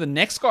what happens to the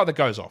next guy that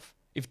goes off.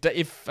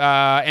 If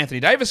Anthony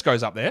Davis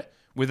goes up there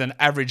with an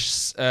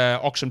average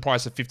auction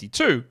price of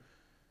 52,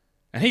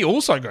 and he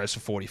also goes for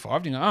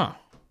 45, you go, oh,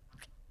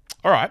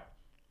 all right.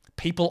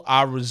 People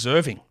are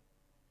reserving.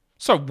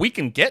 So we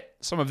can get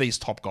some of these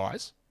top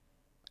guys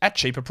at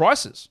cheaper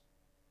prices.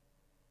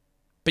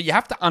 But you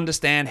have to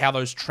understand how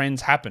those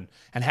trends happen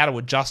and how to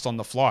adjust on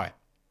the fly.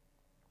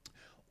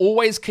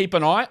 Always keep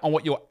an eye on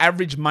what your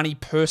average money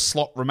per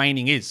slot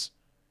remaining is.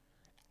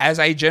 As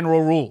a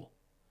general rule,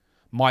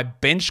 my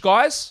bench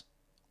guys,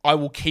 I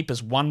will keep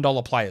as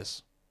 $1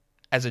 players.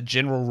 As a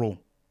general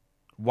rule,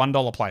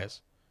 $1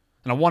 players.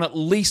 And I want at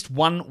least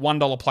one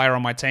 $1 player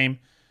on my team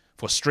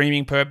for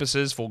streaming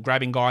purposes, for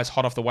grabbing guys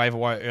hot off the waiver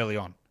wire early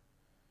on.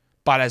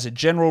 But as a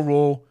general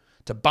rule,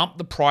 to bump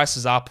the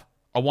prices up,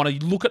 I want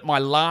to look at my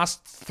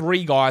last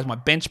 3 guys, my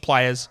bench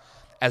players,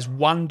 as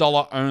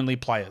 $1 only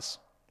players.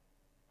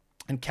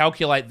 And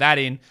calculate that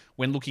in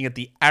when looking at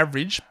the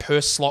average per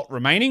slot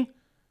remaining,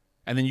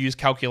 and then use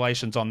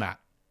calculations on that.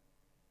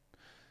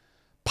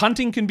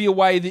 Punting can be a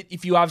way that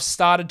if you have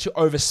started to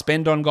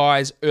overspend on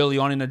guys early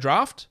on in a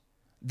draft,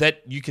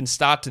 that you can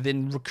start to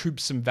then recoup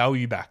some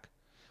value back.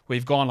 Where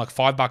you've gone like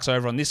 $5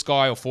 over on this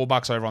guy or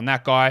 $4 over on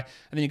that guy,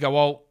 and then you go,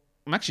 well,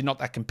 I'm actually not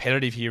that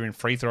competitive here in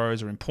free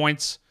throws or in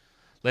points.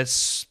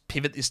 Let's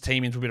pivot this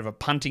team into a bit of a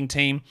punting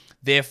team.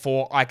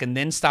 Therefore, I can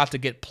then start to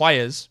get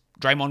players.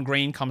 Draymond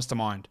Green comes to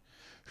mind,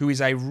 who is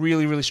a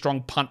really, really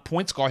strong punt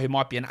points guy who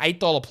might be an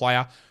 $8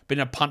 player, but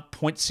in a punt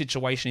points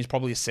situation, he's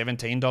probably a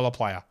 $17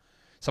 player.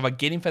 So if I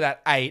get him for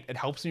that 8, it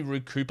helps me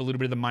recoup a little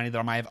bit of the money that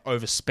I may have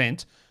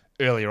overspent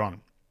earlier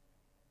on.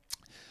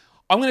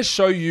 I'm going to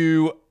show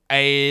you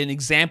an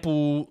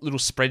example little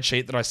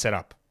spreadsheet that I set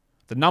up.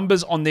 The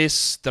numbers on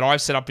this that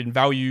I've set up in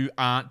value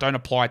don't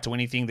apply to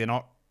anything. They're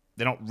not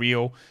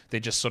real. They're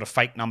just sort of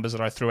fake numbers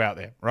that I threw out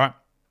there, right?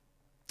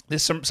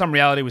 There's some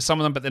reality with some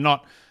of them, but they're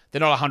not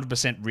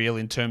 100% real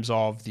in terms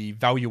of the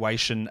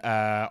valuation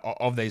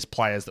of these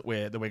players that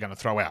we're going to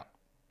throw out.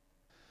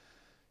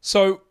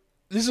 So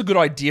this is a good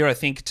idea, I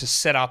think, to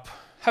set up,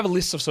 have a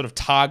list of sort of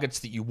targets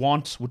that you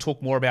want. We'll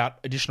talk more about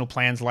additional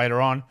plans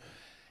later on,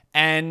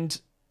 and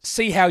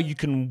see how you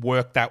can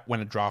work that when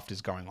a draft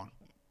is going on.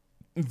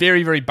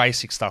 Very, very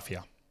basic stuff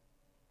here.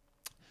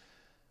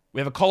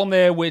 We have a column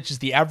there, which is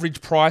the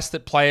average price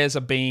that players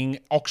are being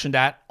auctioned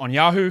at on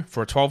Yahoo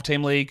for a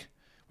 12-team league.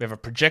 We have a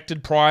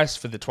projected price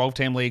for the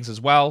 12-team leagues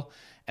as well.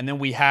 And then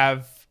we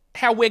have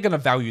how we're going to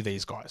value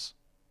these guys.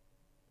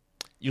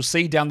 You'll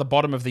see down the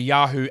bottom of the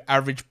Yahoo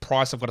average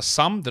price, I've got a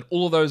sum that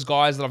all of those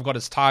guys that I've got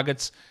as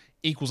targets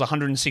equals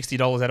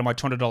 $160 out of my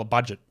 $200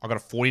 budget. I've got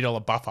a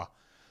 $40 buffer.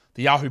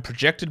 The Yahoo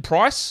projected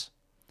price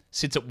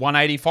sits at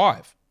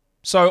 $185.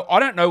 So I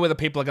don't know whether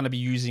people are going to be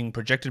using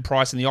projected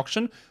price in the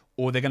auction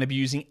or they're going to be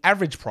using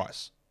average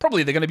price.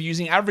 Probably they're going to be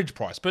using average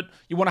price, but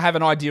you want to have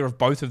an idea of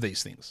both of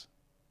these things.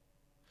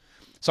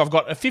 So I've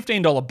got a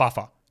 $15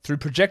 buffer through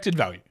projected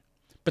value.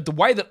 But the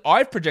way that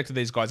I've projected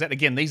these guys out,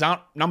 again, these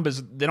aren't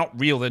numbers, they're not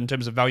real in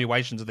terms of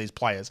valuations of these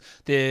players.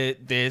 They're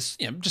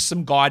just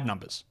some guide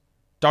numbers.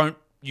 Don't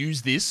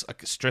use this, I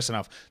stress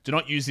enough, do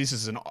not use this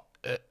as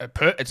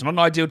it's not an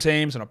ideal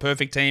team, it's not a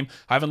perfect team.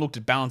 I haven't looked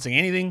at balancing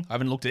anything. I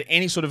haven't looked at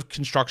any sort of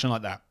construction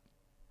like that.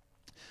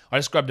 I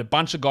just grabbed a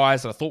bunch of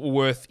guys that I thought were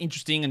worth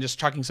interesting and just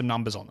chucking some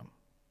numbers on them.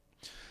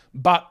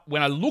 But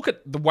when I look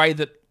at the way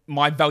that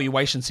my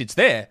valuation sits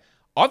there,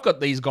 I've got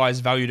these guys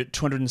valued at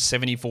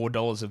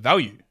 $274 of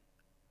value.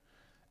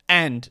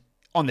 And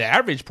on their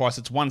average price,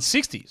 it's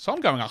 $160. So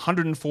I'm going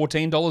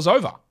 $114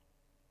 over.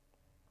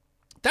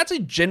 That's a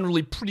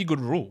generally pretty good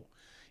rule.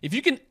 If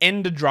you can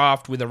end a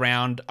draft with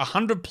around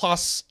 100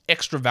 plus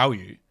extra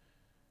value,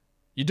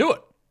 you do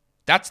it.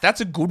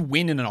 That's a good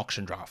win in an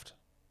auction draft.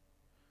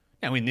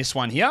 Now in this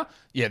one here,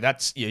 your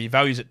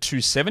value's at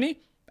 $270,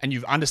 and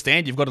you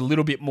understand you've got a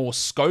little bit more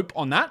scope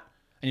on that,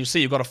 and you'll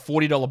see you've got a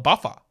 $40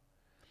 buffer.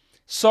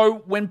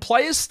 So when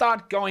players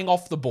start going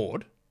off the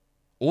board,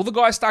 all the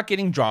guys start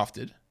getting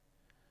drafted,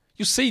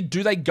 you'll see,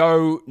 do they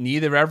go near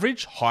their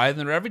average, higher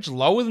than their average,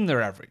 lower than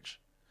their average?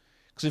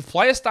 Because if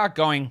players start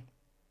going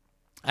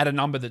at a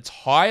number that's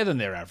higher than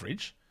their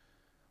average,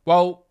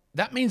 well,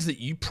 that means that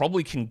you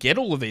probably can get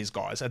all of these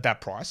guys at that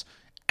price,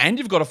 and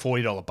you've got a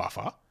 $40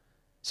 buffer.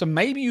 So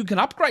maybe you can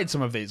upgrade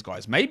some of these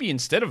guys. Maybe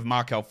instead of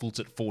Markelle Fultz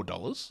at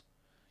 $4,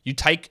 you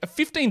take a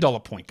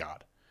 $15 point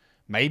guard.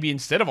 Maybe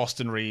instead of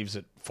Austin Reeves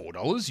at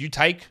 $4, you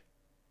take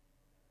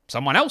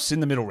someone else in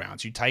the middle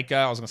rounds. You take,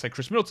 I was going to say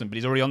Chris Middleton, but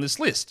he's already on this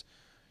list.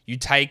 You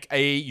try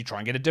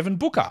and get a Devin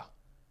Booker.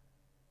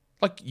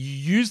 Like, you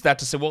use that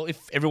to say, well,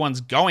 if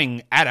everyone's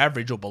going at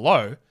average or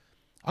below,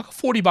 I've got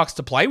 $40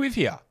 to play with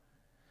here.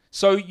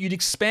 So you'd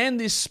expand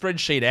this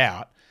spreadsheet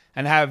out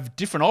and have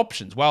different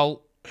options.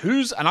 Well,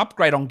 who's an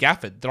upgrade on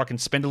Gafford that I can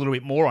spend a little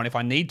bit more on if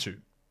I need to?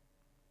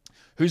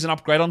 Who's an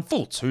upgrade on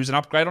Fultz? Who's an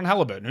upgrade on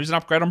Halliburton? Who's an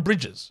upgrade on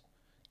Bridges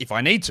if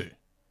I need to?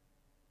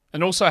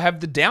 And also have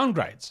the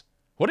downgrades.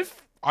 What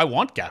if I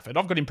want Gafford?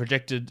 I've got him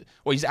projected,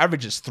 well, his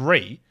average is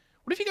 3.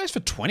 What if he goes for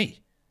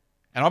 20?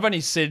 And I've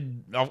only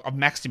said I've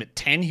maxed him at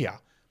 10 here.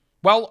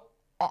 Well,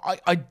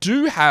 I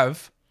do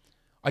have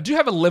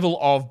a level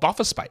of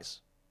buffer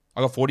space.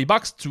 I got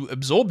 $40 to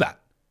absorb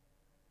that.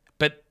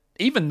 But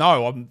even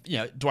though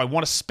do I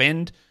want to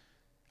spend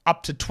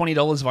up to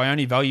 $20 if I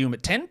only value him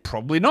at 10?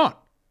 Probably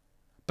not.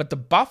 But the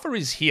buffer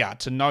is here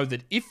to know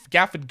that if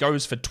Gafford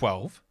goes for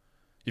 12,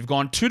 you've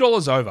gone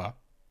 $2 over,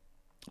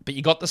 but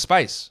you got the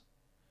space.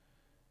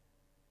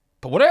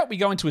 But what about we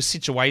go into a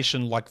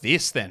situation like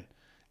this then?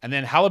 And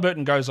then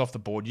Halliburton goes off the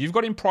board. You've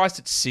got him priced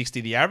at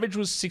 60. The average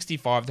was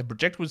 65. The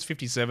projected was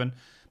 57.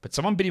 But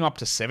someone bid him up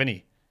to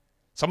 70.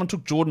 Someone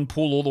took Jordan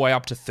Poole all the way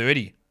up to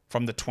 30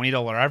 from the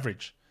 $20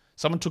 average.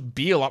 Someone took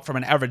Beal up from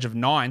an average of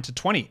 9 to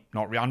 20.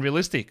 Not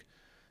unrealistic.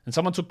 And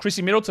someone took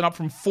Chrissy Middleton up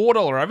from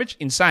 $4 average.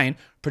 Insane.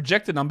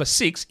 Projected number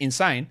 6.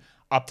 Insane.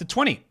 Up to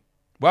 20.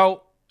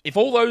 Well, if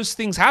all those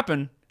things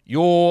happen,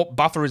 your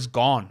buffer is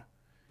gone.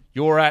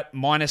 You're at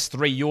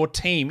 -3. Your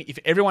team, if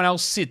everyone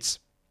else sits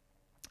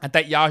at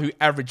that Yahoo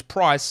average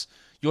price,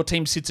 your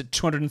team sits at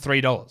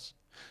 $203.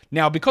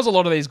 Now, because a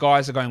lot of these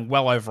guys are going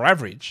well over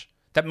average,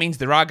 that means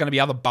there are going to be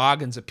other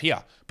bargains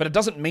appear. But it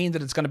doesn't mean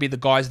that it's going to be the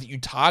guys that you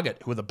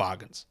target who are the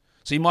bargains.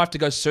 So you might have to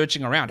go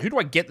searching around. Who do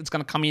I get that's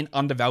going to come in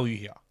undervalue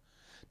here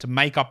to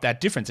make up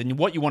that difference? And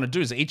what you want to do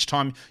is each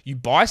time you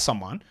buy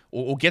someone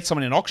or get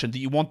someone in auction, that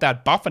you want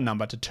that buffer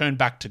number to turn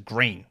back to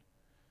green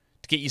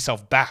to get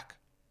yourself back.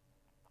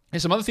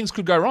 And some other things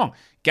could go wrong.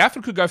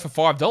 Gafford could go for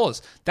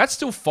 $5. That's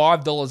still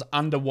 $5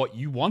 under what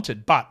you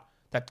wanted, but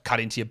that cut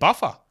into your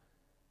buffer.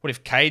 What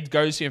if Cade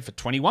goes here for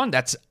 21?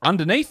 That's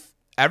underneath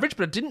average,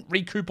 but it didn't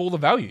recoup all the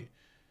value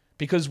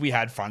because we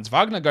had Franz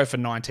Wagner go for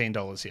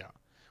 $19 here.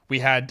 We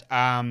had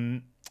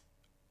Austin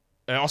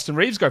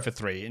Reeves go for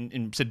 3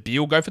 and said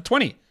Beal go for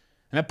 20.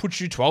 And that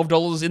puts you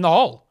 $12 in the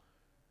hole.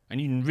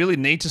 And you really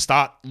need to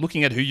start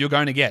looking at who you're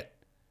going to get.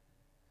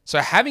 So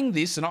having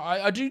this, and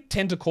I do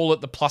tend to call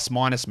it the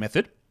plus-minus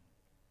method,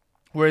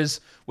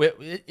 whereas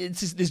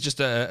this is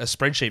just a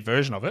spreadsheet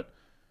version of it.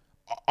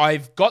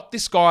 I've got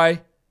this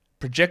guy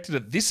projected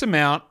at this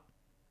amount,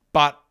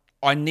 but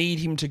I need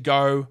him to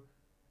go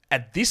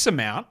at this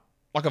amount.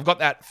 Like I've got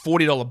that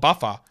 $40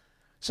 buffer.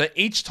 So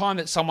each time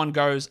that someone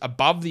goes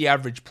above the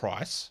average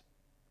price,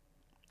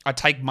 I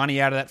take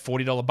money out of that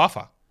 $40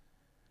 buffer.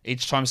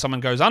 Each time someone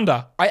goes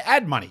under, I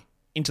add money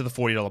into the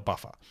 $40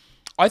 buffer.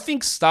 I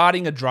think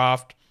starting a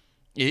draft,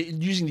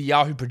 using the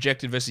Yahoo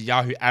projected versus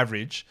Yahoo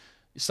average,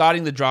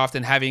 starting the draft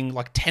and having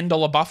like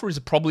 $10 buffer is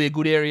probably a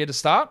good area to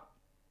start,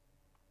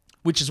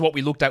 which is what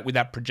we looked at with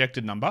that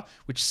projected number,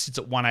 which sits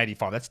at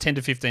 $185. That's $10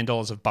 to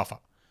 $15 of buffer.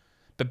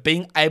 But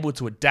being able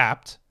to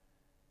adapt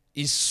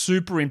is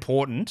super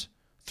important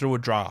through a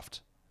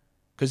draft.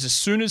 Because as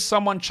soon as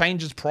someone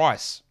changes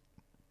price,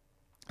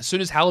 as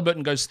soon as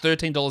Halliburton goes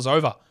 $13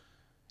 over,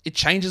 it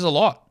changes a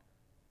lot.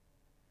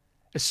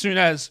 As soon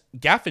as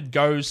Gafford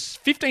goes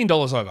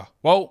 $15 over,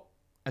 well,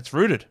 that's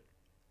rooted.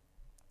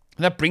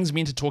 And that brings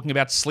me into talking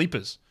about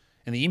sleepers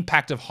and the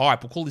impact of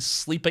hype. We'll call this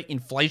sleeper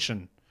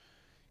inflation.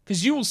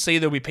 Because you will see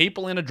there'll be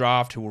people in a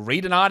draft who will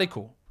read an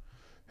article,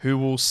 who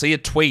will see a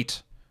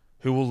tweet,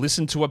 who will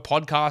listen to a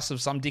podcast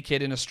of some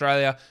dickhead in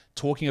Australia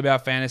talking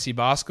about fantasy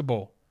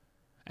basketball.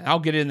 And I'll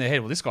get it in their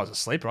head, well, this guy's a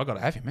sleeper. I've got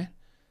to have him, man.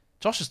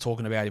 Josh is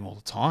talking about him all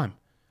the time.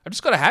 I've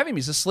just got to have him.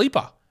 He's a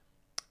sleeper.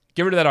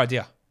 Get rid of that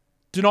idea.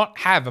 Do not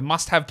have a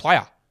must-have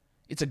player.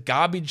 It's a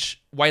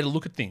garbage way to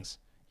look at things.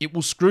 It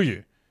will screw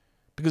you.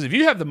 Because if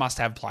you have the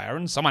must-have player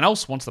and someone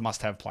else wants the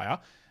must-have player,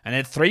 and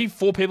then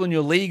 3-4 people in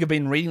your league have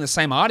been reading the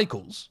same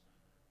articles,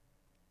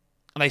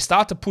 and they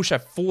start to push a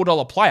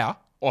 $4 player,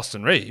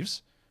 Austin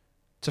Reeves,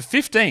 to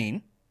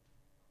 15,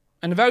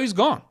 and the value's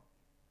gone.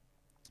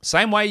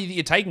 Same way that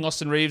you're taking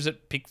Austin Reeves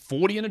at pick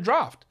 40 in a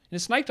draft, in a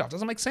snake draft.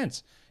 Doesn't make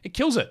sense. It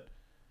kills it.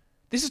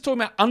 This is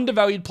talking about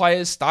undervalued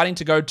players starting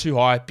to go too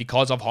high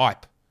because of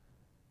hype.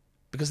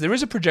 Because there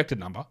is a projected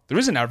number, there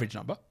is an average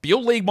number, but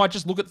your league might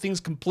just look at things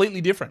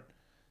completely different.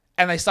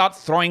 And they start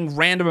throwing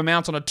random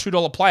amounts on a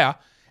 $2 player,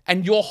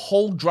 and your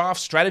whole draft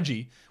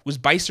strategy was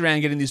based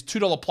around getting this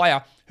 $2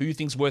 player who you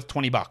think's worth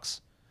 $20.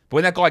 But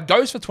when that guy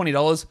goes for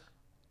 $20,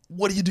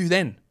 what do you do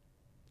then?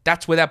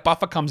 That's where that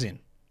buffer comes in.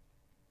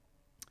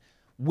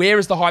 Where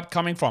is the hype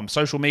coming from?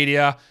 Social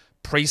media,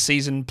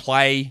 preseason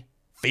play,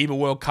 FIBA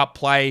World Cup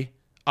play,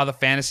 other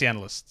fantasy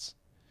analysts.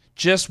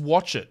 Just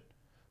watch it.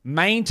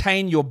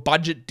 Maintain your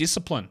budget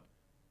discipline.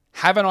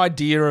 Have an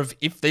idea of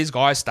if these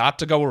guys start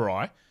to go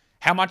awry,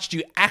 how much do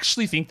you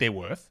actually think they're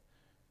worth?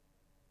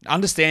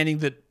 Understanding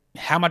that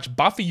how much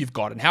buffer you've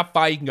got and how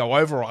far you can go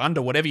over or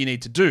under whatever you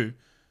need to do.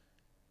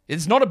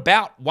 It's not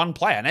about one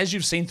player. And as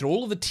you've seen through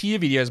all of the tier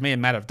videos me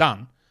and Matt have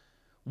done,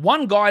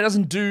 one guy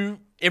doesn't do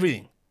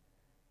everything.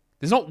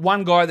 There's not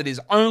one guy that is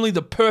only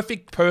the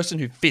perfect person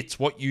who fits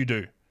what you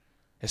do,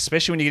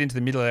 especially when you get into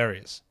the middle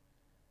areas.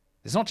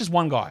 There's not just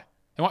one guy.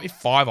 There might be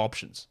 5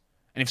 options.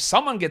 And if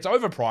someone gets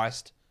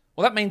overpriced,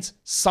 well, that means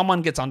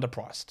someone gets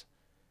underpriced.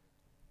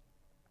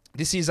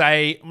 This is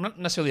not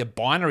necessarily a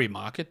binary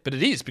market, but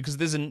it is because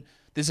there's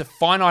a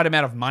finite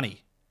amount of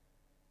money.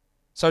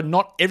 So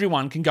not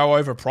everyone can go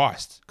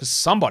overpriced because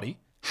somebody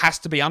has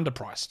to be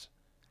underpriced.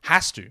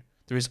 Has to.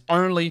 There is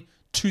only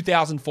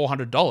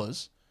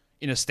 $2,400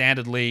 in a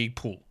standard league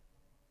pool.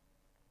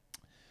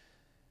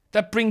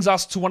 That brings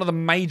us to one of the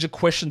major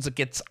questions that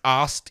gets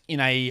asked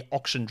in a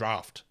auction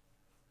draft.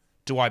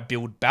 Do I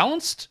build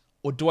balanced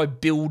or do I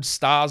build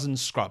stars and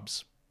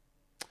scrubs?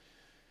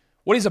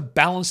 What is a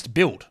balanced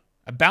build?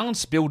 A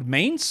balanced build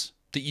means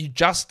that you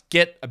just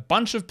get a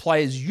bunch of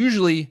players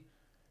usually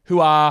who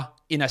are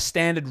in a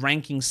standard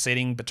ranking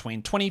setting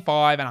between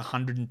 25 and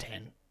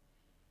 110.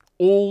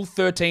 All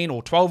 13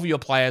 or 12 of your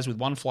players with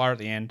one flyer at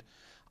the end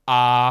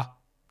are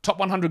top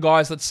 100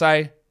 guys, let's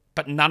say,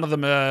 but none of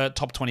them are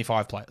top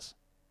 25 players.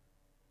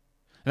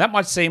 And that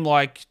might seem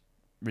like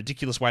a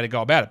ridiculous way to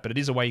go about it, but it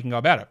is a way you can go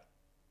about it.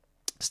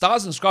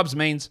 Stars and scrubs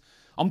means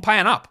I'm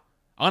paying up.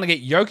 I'm going to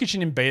get Jokic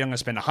and Embiid. I'm going to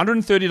spend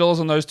 $130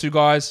 on those 2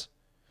 guys.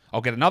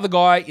 I'll get another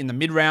guy in the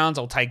mid-rounds.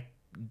 I'll take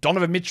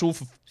Donovan Mitchell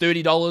for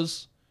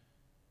 $30.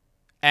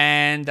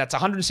 And that's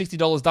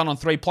 $160 done on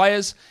 3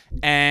 players.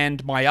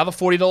 And my other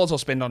 $40 I'll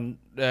spend on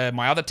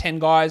my other 10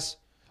 guys.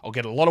 I'll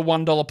get a lot of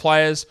 $1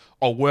 players.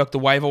 I'll work the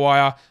waiver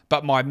wire.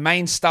 But my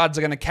main studs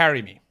are going to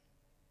carry me.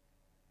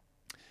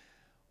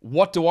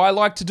 What do I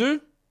like to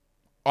do?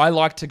 I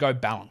like to go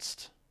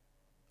balanced.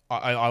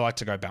 I like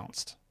to go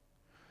balanced.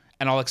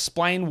 And I'll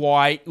explain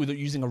why with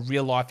using a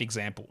real-life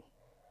example.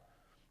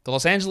 The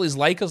Los Angeles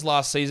Lakers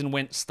last season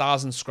went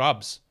stars and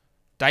scrubs.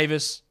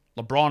 Davis,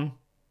 LeBron,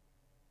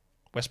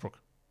 Westbrook.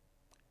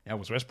 Now,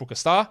 was Westbrook a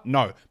star?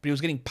 No, but he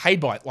was getting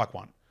paid by it like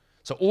one.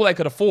 So all they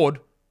could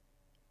afford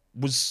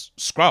was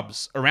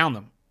scrubs around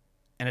them.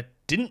 And it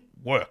didn't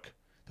work.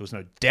 There was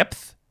no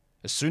depth.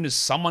 As soon as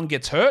someone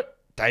gets hurt,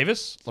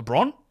 Davis,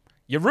 LeBron,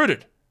 you're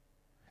rooted.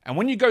 And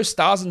when you go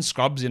stars and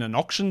scrubs in an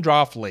auction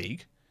draft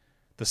league,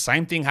 the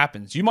same thing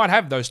happens. You might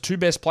have those 2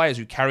 best players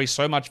who carry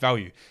so much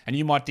value, and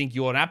you might think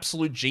you're an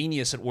absolute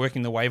genius at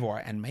working the waiver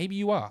wire, and maybe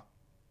you are.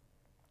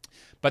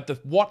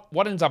 But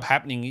what ends up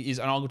happening is,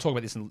 and I'll talk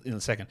about this in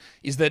a second,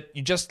 is that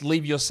you just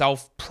leave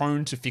yourself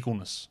prone to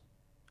fickleness.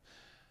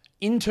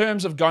 In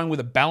terms of going with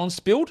a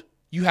balanced build,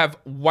 you have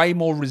way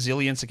more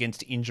resilience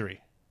against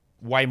injury.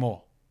 Way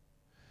more.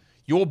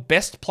 Your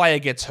best player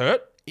gets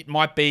hurt, it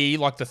might be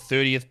like the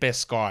 30th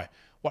best guy.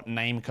 What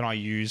name can I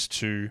use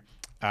to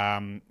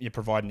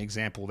provide an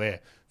example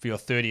there for your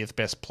 30th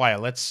best player?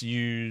 Let's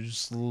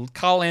use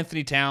Karl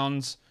Anthony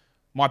Towns,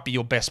 might be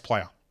your best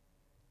player.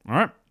 All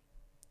right.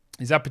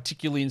 Is that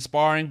particularly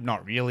inspiring?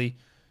 Not really.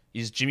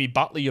 Is Jimmy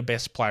Butler your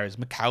best player? Is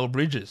Mikal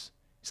Bridges?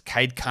 Is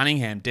Cade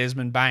Cunningham?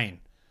 Desmond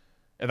Bane?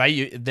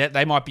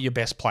 They might be your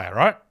best player,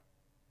 right?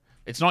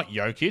 It's not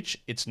Jokic.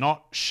 It's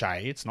not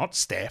Shea. It's not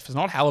Steph. It's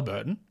not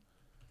Halliburton.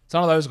 It's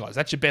none of those guys.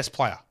 That's your best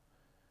player.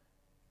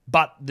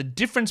 But the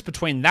difference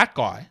between that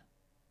guy,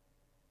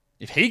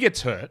 if he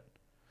gets hurt,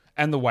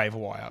 and the waiver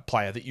wire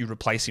player that you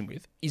replace him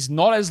with is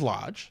not as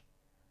large,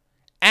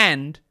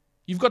 and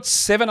you've got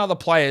 7 other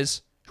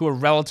players who are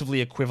relatively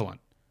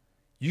equivalent.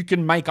 You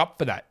can make up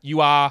for that.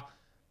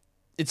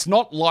 It's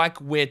not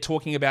like we're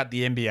talking about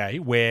the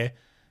NBA where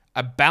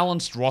a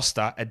balanced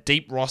roster, a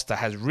deep roster,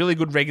 has really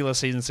good regular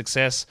season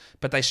success,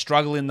 but they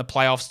struggle in the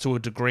playoffs to a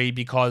degree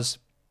because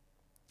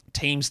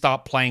teams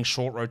start playing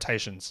short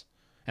rotations,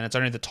 and it's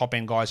only the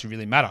top-end guys who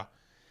really matter.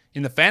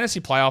 In the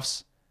fantasy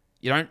playoffs,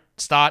 you don't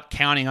start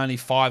counting only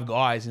 5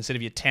 guys instead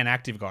of your 10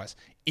 active guys.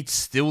 it's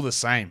still the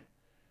same.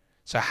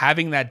 So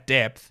having that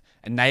depth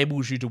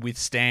enables you to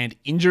withstand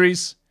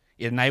injuries.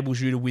 It enables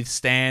you to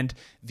withstand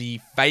the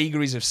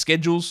vagaries of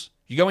schedules.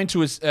 You go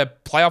into a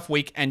playoff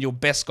week and your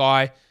best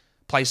guy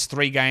plays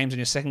 3 games and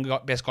your second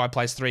best guy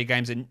plays 3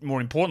 games, and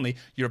more importantly,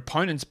 your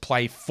opponents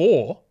play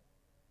 4.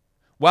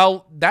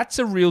 Well, that's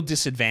a real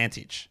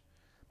disadvantage.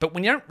 But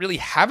when you don't really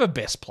have a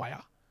best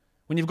player,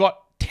 when you've got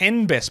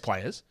 10 best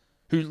players,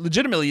 who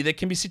legitimately, there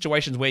can be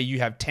situations where you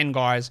have 10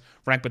 guys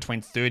ranked between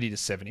 30 to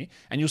 70,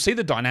 and you'll see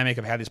the dynamic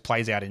of how this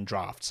plays out in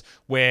drafts,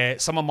 where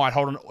someone might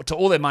hold on to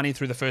all their money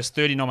through the first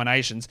 30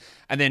 nominations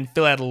and then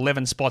fill out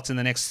 11 spots in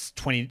the next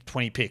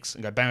 20 picks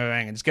and go bang, bang,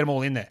 bang, and just get them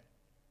all in there.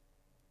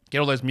 Get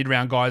all those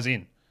mid-round guys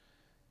in.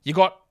 You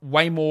got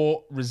way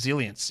more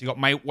resilience. You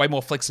got way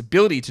more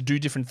flexibility to do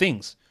different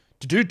things,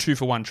 to do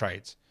 2-for-1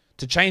 trades,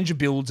 to change your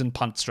builds and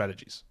punt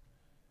strategies.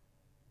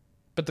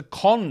 But the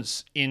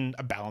cons in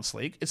a balanced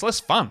league, it's less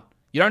fun.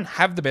 You don't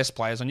have the best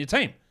players on your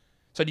team.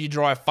 So do you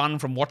derive fun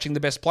from watching the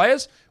best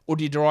players, or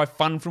do you derive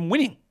fun from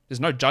winning?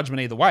 There's no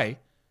judgment either way.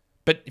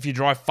 But if you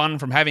derive fun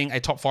from having a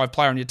top 5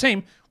 player on your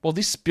team, well,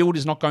 this build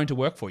is not going to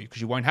work for you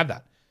because you won't have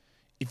that.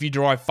 If you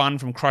derive fun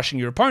from crushing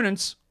your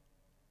opponents,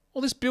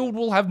 well, this build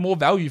will have more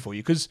value for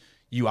you because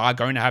you are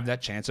going to have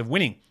that chance of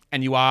winning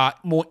and you are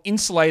more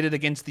insulated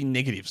against the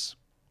negatives.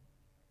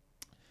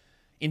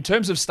 In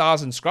terms of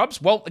stars and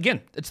scrubs, well,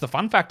 again, it's the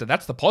fun factor.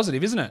 That's the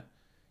positive, isn't it?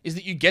 Is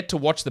that you get to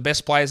watch the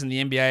best players in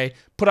the NBA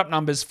put up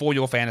numbers for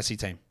your fantasy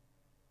team.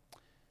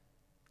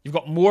 You've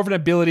got more of an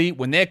ability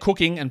when they're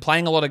cooking and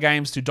playing a lot of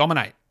games to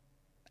dominate.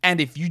 And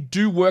if you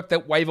do work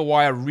that waiver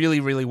wire really,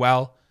 really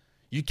well,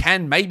 you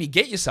can maybe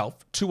get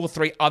yourself 2 or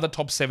 3 other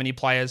top 70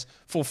 players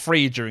for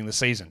free during the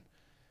season.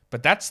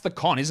 But that's the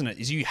con, isn't it?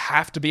 Is you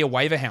have to be a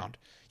waiver hound.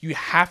 You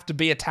have to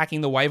be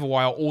attacking the waiver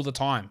wire all the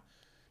time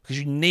because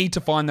you need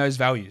to find those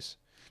values.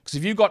 Because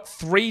if you've got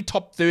 3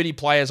 top 30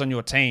 players on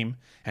your team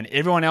and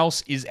everyone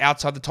else is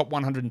outside the top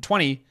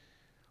 120,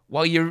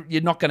 well,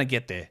 you're not going to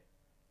get there.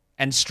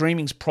 And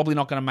streaming's probably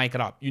not going to make it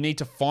up. You need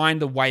to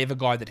find the waiver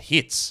guy that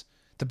hits,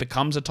 that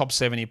becomes a top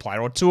 70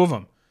 player, or 2 of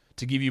them,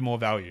 to give you more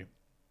value.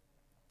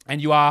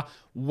 And you are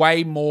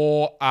way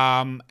more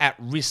at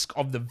risk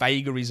of the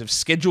vagaries of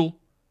schedule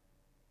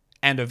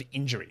and of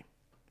injury.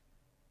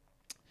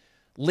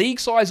 League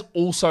size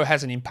also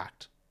has an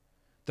impact.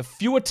 The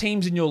fewer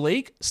teams in your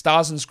league,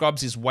 stars and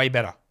scrubs is way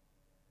better.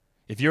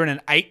 If you're in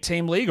an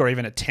 8-team league or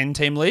even a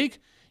 10-team league,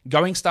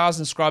 going stars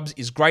and scrubs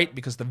is great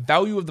because the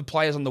value of the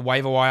players on the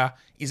waiver wire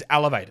is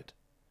elevated.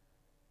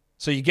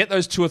 So you get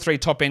those 2 or 3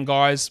 top-end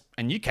guys,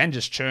 and you can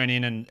just churn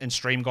in and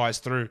stream guys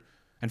through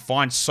and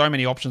find so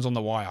many options on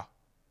the wire.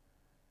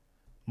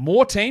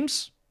 More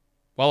teams,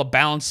 well, a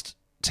balanced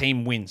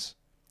team wins.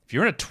 If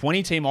you're in a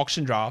 20-team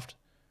auction draft,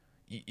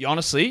 you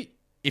honestly,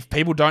 if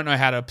people don't know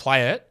how to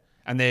play it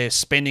and they're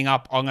spending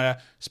up, I'm going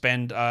to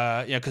spend,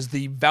 because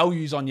the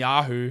values on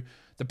Yahoo,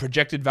 the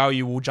projected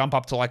value will jump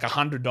up to like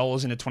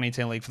 $100 in a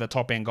 20-team league for the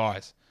top-end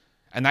guys.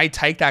 And they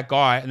take that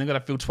guy and they're going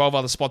to fill 12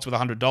 other spots with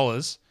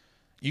 $100.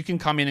 You can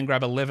come in and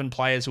grab 11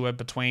 players who are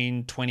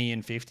between 20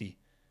 and 50.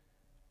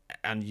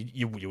 And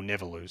you'll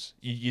never lose.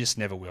 You just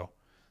never will.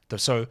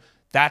 So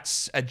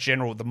that's a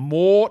general. The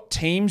more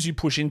teams you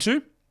push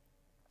into,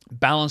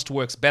 balanced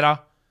works better.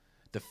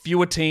 The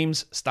fewer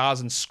teams,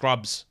 stars and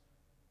scrubs,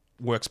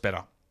 works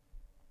better.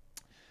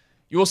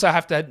 You also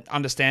have to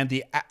understand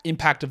the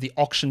impact of the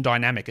auction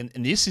dynamic. And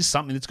this is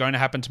something that's going to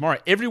happen tomorrow.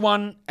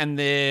 Everyone and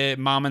their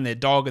mum and their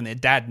dog and their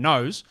dad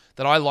knows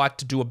that I like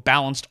to do a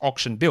balanced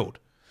auction build.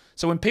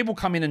 So when people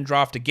come in and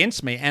draft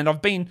against me, and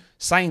I've been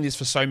saying this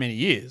for so many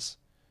years,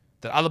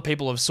 that other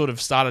people have sort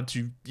of started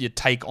to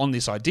take on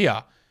this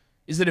idea,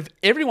 is that if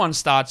everyone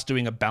starts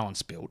doing a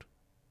balanced build,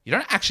 you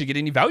don't actually get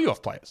any value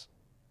off players.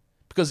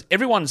 Because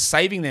everyone's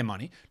saving their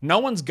money. No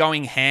one's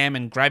going ham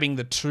and grabbing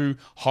the 2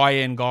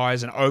 high-end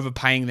guys and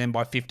overpaying them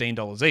by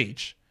 $15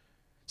 each.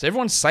 So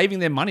everyone's saving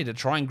their money to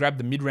try and grab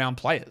the mid-round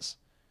players.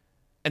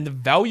 And the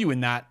value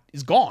in that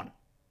is gone.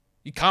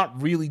 You can't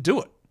really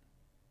do it.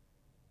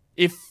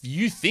 If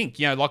you think,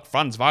 like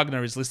Franz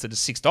Wagner is listed as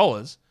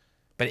 $6,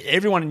 but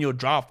everyone in your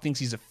draft thinks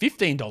he's a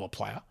 $15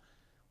 player,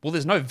 well,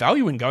 there's no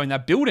value in going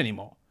that build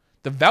anymore.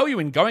 The value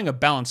in going a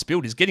balanced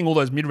build is getting all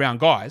those mid-round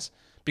guys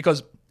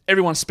because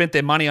everyone spent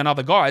their money on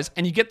other guys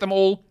and you get them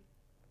all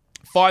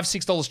 $5,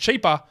 $6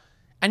 cheaper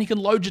and you can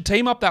load your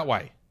team up that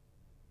way.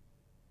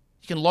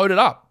 You can load it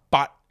up,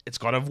 but it's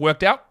got to have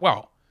worked out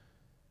well.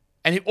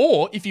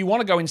 Or if you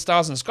want to go in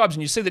stars and scrubs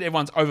and you see that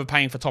everyone's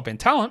overpaying for top-end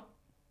talent,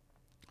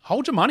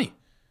 hold your money.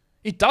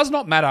 It does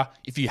not matter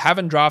if you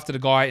haven't drafted a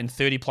guy and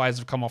 30 players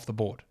have come off the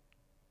board.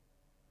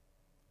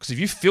 Because if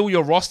you fill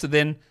your roster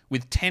then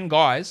with 10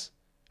 guys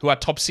who are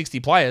top 60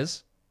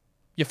 players,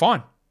 you're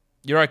fine.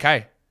 You're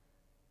okay.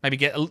 Maybe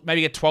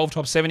get 12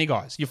 top 70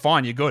 guys. You're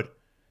fine. You're good.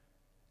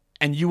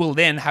 And you will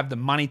then have the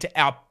money to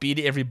outbid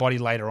everybody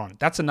later on.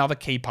 That's another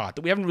key part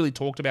that we haven't really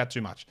talked about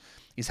too much,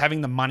 is having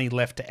the money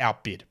left to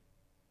outbid.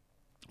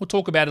 We'll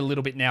talk about it a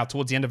little bit now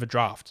towards the end of a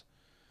draft.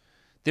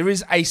 There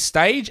is a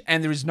stage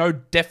and there is no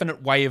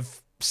definite way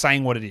of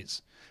saying what it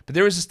is. But But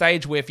there is a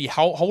stage where if you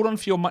hold on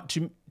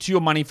to your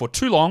money for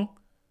too long,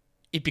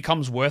 it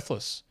becomes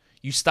worthless.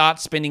 You start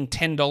spending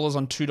 $10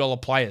 on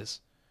 $2 players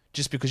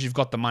just because you've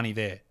got the money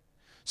there.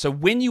 So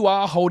when you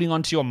are holding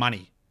on to your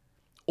money,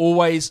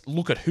 always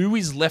look at who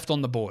is left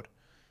on the board.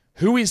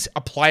 Who is a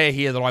player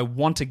here that I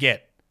want to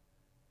get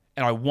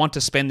and I want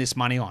to spend this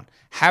money on?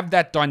 Have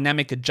that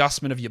dynamic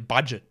adjustment of your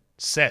budget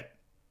set.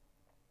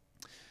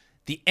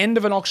 The end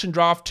of an auction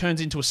draft turns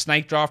into a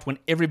snake draft when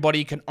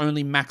everybody can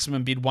only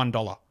maximum bid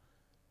 $1.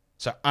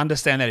 So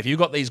understand that if you've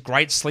got these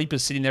great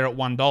sleepers sitting there at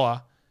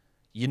 $1,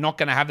 you're not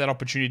going to have that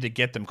opportunity to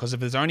get them, because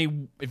if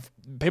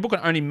people can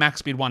only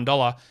max bid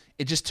 $1,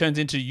 it just turns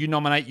into you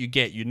nominate, you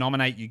get, you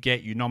nominate, you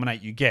get, you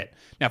nominate, you get.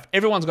 Now, if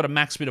everyone's got a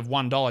max bid of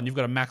 $1 and you've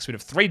got a max bid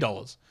of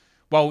 $3,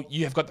 well,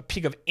 you have got the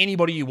pick of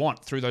anybody you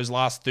want through those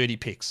last 30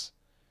 picks.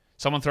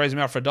 Someone throws him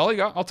out for $1, you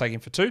go, I'll take him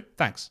for $2,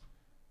 thanks.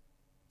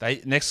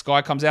 Next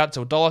guy comes out, it's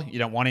 $1, you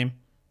don't want him.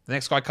 The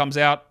next guy comes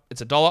out,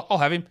 it's $1, I'll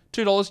have him,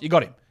 $2, you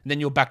got him. And then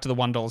you're back to the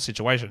 $1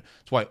 situation.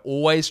 That's why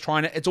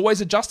it's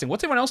always adjusting.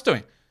 What's everyone else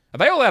doing? Are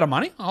they all out of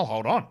money? I'll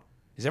hold on.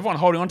 Is everyone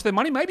holding on to their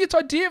money? Maybe it's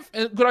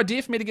a good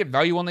idea for me to get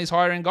value on these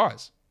higher end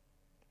guys.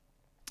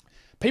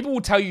 People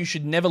will tell you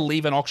should never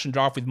leave an auction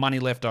draft with money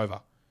left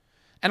over.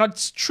 And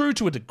it's true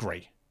to a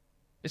degree.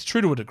 It's true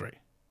to a degree.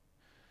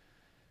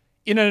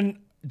 In a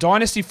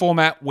dynasty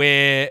format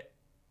where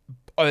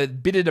a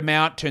bidded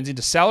amount turns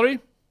into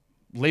salary,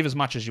 leave as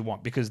much as you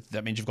want, because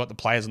that means you've got the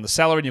players on the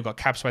salary and you've got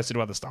cap space to do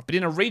other stuff. But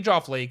in a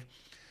redraft league,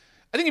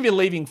 I think if you're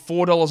leaving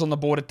 $4 on the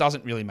board, it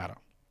doesn't really matter.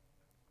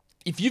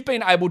 If you've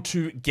been able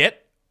to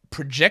get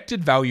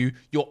projected value,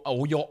 your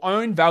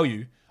own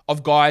value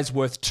of guys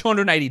worth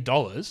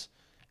 $280,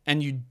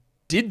 and you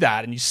did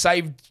that and you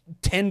saved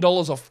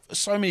 $10 off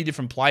so many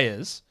different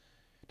players,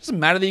 it doesn't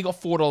matter that you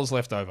got $4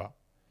 left over.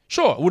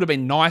 Sure, it would have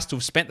been nice to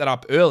have spent that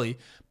up early,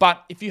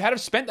 but if you had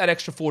have spent that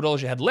extra $4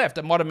 you had left,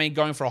 it might have been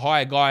going for a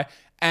higher guy,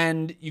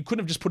 and you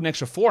couldn't have just put an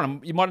extra $4 on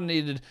him. You might have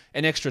needed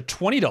an extra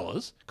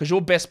 $20 because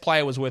your best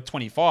player was worth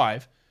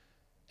 $25.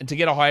 And to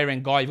get a higher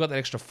end guy, you've got that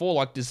extra $4.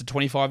 Like, does the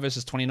 25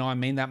 versus 29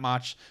 mean that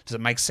much? Does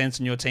it make sense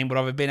in your team? Would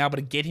I have been able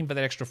to get him for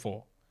that extra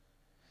 $4?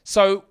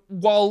 So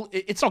while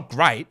it's not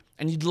great,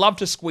 and you'd love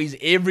to squeeze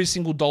every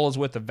single dollar's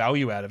worth of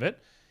value out of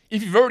it,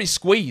 if you've already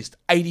squeezed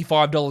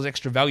 $85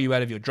 extra value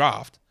out of your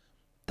draft,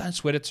 don't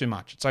sweat it too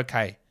much. It's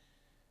okay.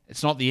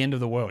 It's not the end of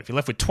the world. If you're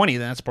left with 20,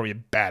 then that's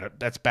probably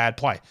that's bad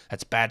play.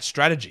 That's bad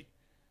strategy.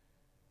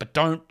 But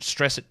don't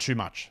stress it too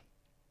much.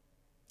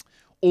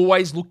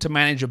 Always look to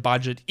manage a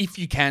budget. If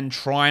you can,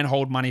 try and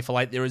hold money for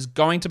late. There is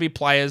going to be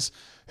players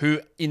who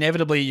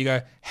inevitably you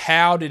go,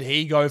 how did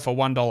he go for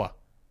 $1?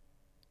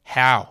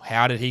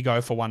 How did he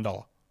go for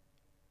 $1?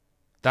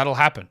 That'll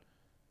happen.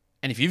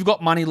 And if you've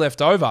got money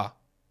left over,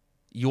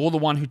 you're the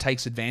one who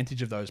takes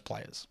advantage of those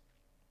players.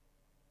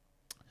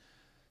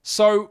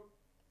 So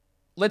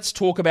let's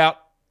talk about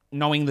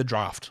knowing the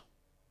draft.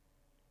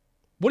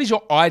 What is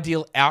your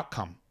ideal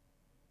outcome?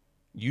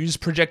 Use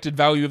projected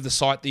value of the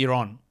site that you're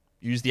on.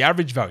 Use the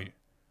average value.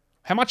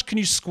 How much can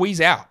you squeeze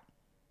out?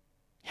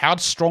 How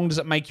strong does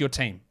it make your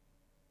team?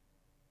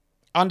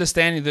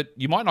 Understanding that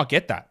you might not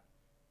get that,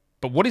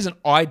 but what is an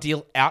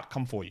ideal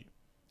outcome for you?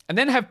 And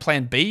then have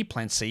plan B,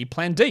 plan C,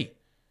 plan D.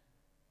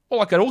 Or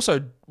like it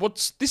also,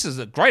 this is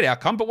a great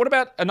outcome, but what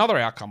about another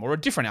outcome or a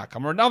different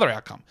outcome or another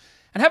outcome?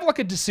 And have like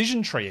a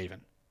decision tree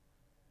even.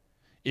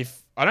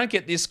 If I don't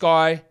get this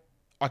guy,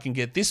 I can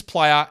get this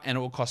player and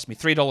it will cost me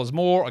 $3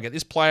 more. I get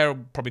this player, it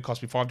will probably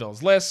cost me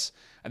 $5 less.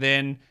 And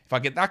then if I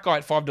get that guy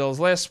at $5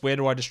 less, where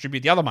do I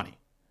distribute the other money?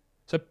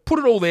 So put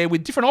it all there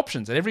with different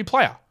options at every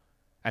player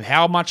and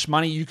how much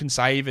money you can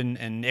save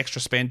and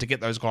extra spend to get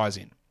those guys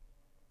in.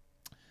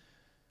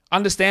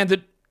 Understand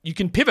that you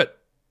can pivot.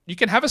 You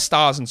can have a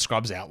stars and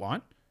scrubs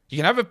outline. You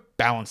can have a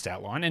balanced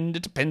outline, and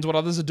it depends what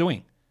others are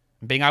doing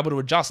and being able to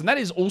adjust. And that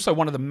is also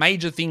one of the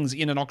major things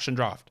in an auction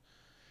draft.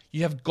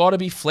 You have got to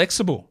be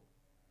flexible.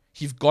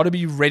 You've got to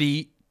be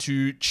ready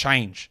to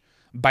change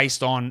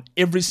based on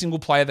every single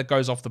player that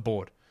goes off the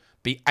board.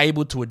 Be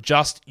able to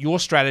adjust your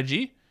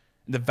strategy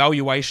and the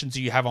valuations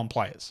that you have on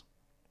players.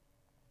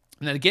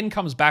 And that again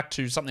comes back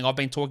to something I've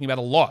been talking about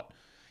a lot,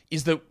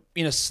 is that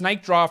in a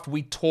snake draft,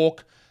 we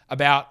talk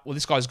about, well,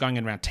 this guy's going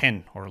in round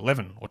 10 or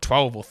 11 or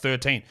 12 or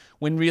 13,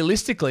 when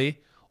realistically,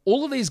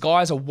 all of these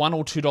guys are $1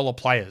 or $2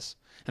 players.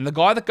 And the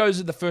guy that goes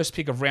with the first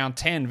pick of round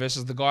 10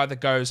 versus the guy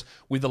that goes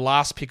with the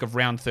last pick of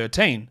round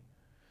 13,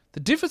 the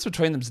difference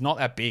between them is not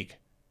that big.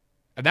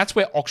 And that's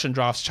where auction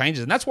drafts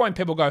changes. And that's why when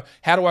people go,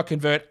 how do I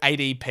convert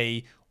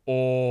ADP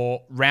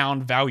or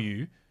round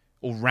value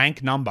or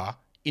rank number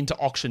into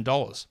auction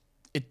dollars?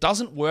 It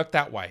doesn't work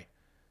that way.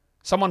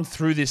 Someone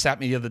threw this at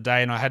me the other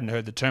day and I hadn't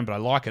heard the term, but I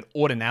like it.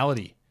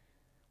 Ordinality,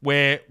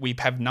 where we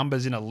have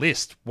numbers in a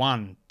list.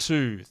 1,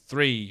 2,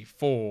 3,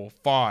 4,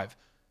 5.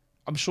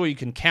 I'm sure you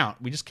can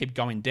count. We just keep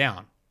going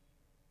down.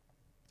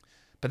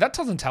 But that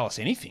doesn't tell us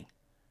anything.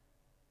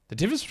 The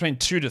difference between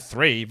 2 to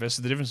 3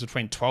 versus the difference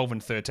between 12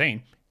 and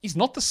 13 is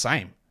not the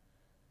same.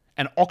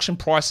 And auction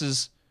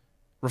prices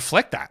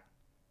reflect that.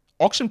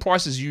 Auction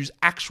prices use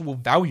actual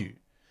value.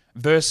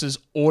 versus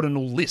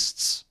ordinal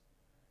lists.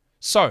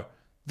 So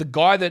the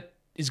guy that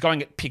is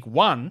going at pick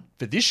 1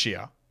 for this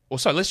year, or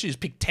so let's use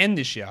pick 10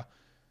 this year,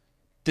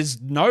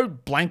 there's no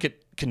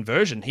blanket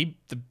conversion.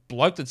 The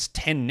bloke that's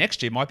 10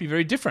 next year might be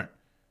very different.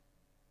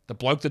 The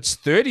bloke that's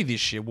 30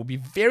 this year will be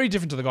very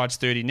different to the guy that's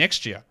 30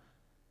 next year.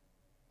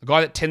 The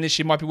guy that's 10 this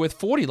year might be worth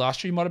 40.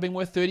 Last year he might have been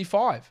worth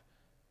 35.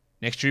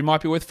 Next year he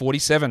might be worth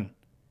 47.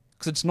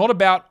 Because it's not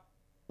about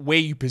where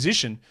you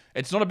position.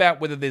 It's not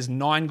about whether there's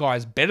 9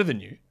 guys better than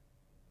you.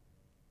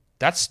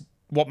 That's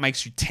what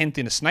makes you 10th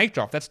in a snake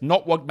draft. That's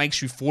not what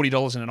makes you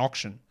 $40 in an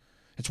auction.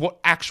 It's what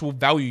actual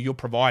value you're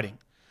providing.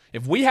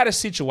 If we had a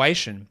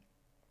situation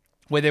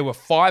where there were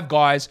 5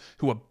 guys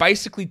who were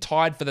basically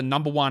tied for the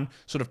number 1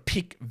 sort of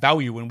pick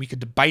value and we could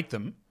debate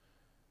them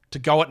to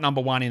go at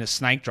number 1 in a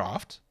snake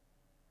draft,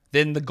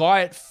 then the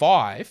guy at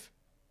 5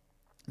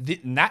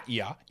 in that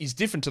year is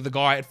different to the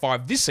guy at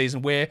 5 this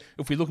season, where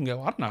if we look and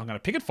go, I don't know, I'm going to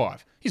pick at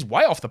 5. He's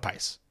way off the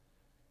pace.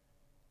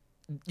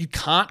 You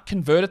can't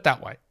convert it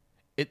that way.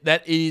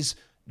 That is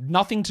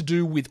nothing to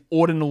do with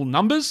ordinal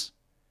numbers.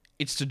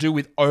 It's to do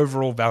with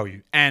overall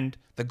value. And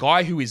the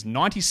guy who is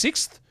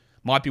 96th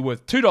might be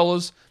worth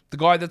 $2. The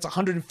guy that's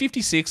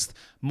 156th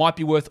might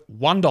be worth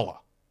 $1.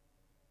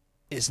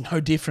 There's no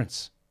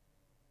difference.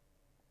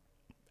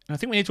 And I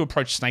think we need to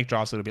approach snake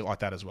drafts a little bit like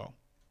that as well.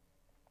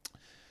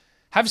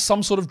 Have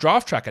some sort of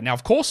draft tracker. Now,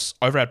 of course,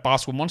 over at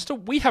Basketball Monster,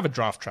 we have a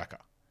draft tracker.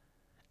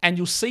 And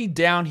you'll see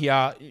down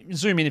here,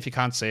 zoom in if you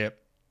can't see it,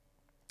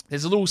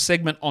 there's a little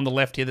segment on the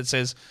left here that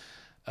says,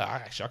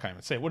 actually, I can't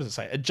even see it. What does it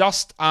say?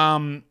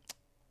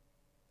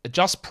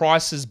 Adjust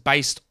prices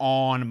based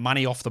on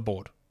money off the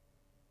board.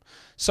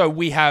 So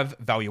we have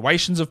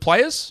valuations of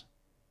players.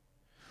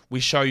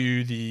 We show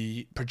you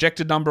the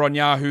projected number on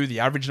Yahoo, the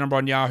average number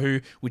on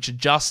Yahoo, which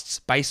adjusts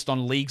based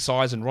on league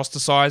size and roster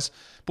size.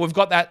 But we've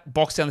got that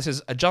box down that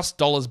says adjust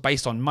dollars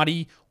based on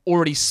money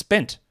already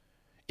spent.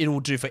 It will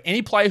do for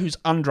any player who's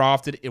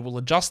undrafted. It will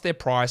adjust their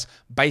price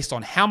based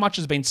on how much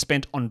has been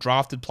spent on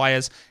drafted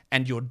players,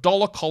 and your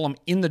dollar column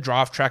in the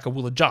draft tracker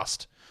will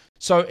adjust.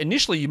 So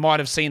initially you might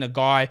have seen a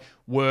guy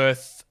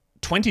worth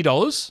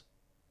 $20,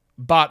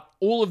 but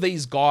all of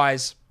these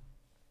guys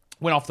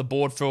went off the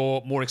board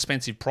for more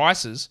expensive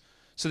prices.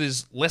 So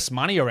there's less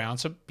money around.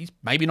 So he's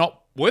maybe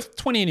not worth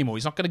 20 anymore.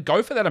 He's not going to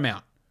go for that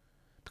amount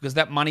because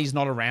that money's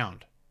not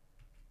around.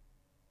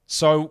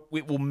 So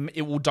it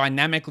will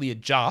dynamically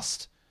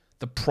adjust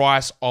the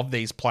price of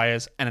these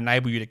players and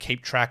enable you to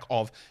keep track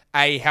of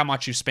how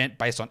much you spent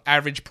based on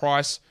average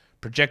price,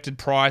 projected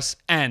price,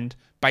 and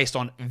based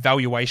on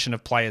valuation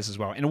of players as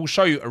well. And it will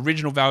show you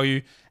original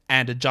value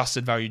and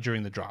adjusted value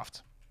during the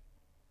draft.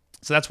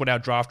 So that's what our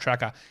draft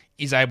tracker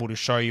is able to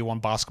show you on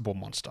Basketball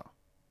Monster.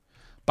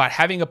 But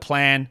having a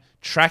plan,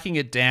 tracking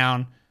it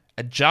down,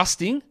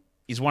 adjusting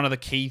is one of the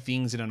key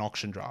things in an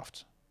auction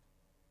draft.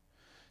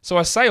 So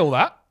I say all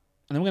that,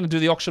 and then we're going to do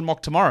the auction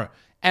mock tomorrow.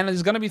 And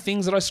there's going to be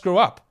things that I screw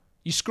up.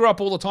 You screw up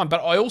all the time,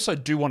 but I also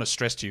do want to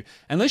stress to you,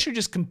 unless you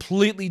just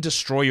completely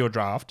destroy your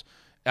draft,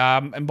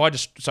 and by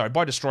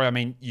destroy, I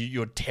mean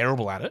you're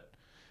terrible at it.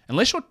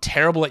 Unless you're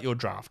terrible at your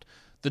draft,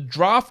 the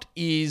draft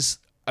is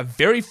a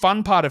very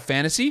fun part of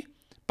fantasy,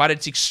 but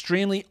it's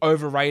extremely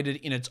overrated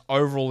in its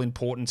overall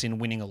importance in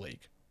winning a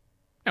league.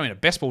 Now, in a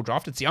best ball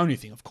draft, it's the only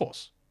thing, of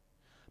course.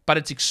 But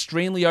it's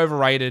extremely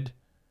overrated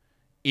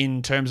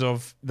in terms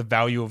of the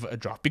value of a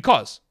draft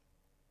because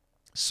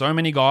so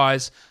many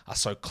guys are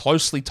so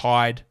closely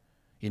tied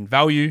in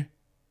value.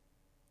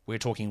 We're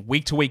talking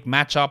week-to-week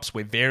matchups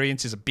where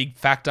variance is a big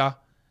factor.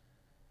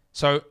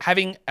 So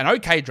having an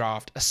okay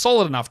draft, a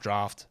solid enough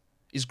draft,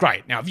 is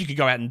great. Now, if you could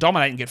go out and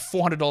dominate and get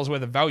 $400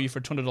 worth of value for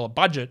a $200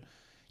 budget,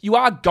 you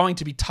are going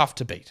to be tough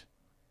to beat.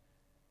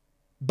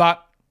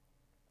 But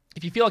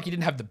if you feel like you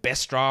didn't have the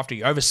best draft or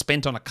you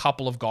overspent on a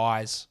couple of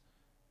guys,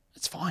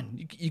 it's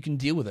fine. You can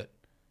deal with it.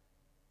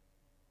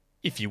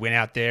 If you went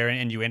out there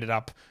and you ended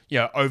up,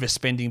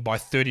 overspending by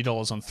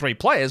 $30 on 3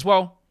 players,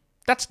 well,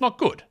 that's not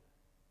good.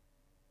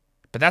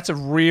 But that's a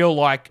real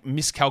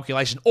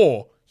miscalculation.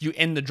 Or you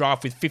end the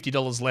draft with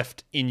 $50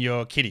 left in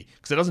your kitty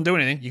because it doesn't do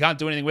anything. You can't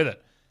do anything with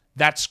it.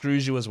 That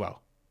screws you as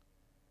well.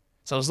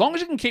 So as long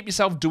as you can keep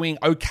yourself doing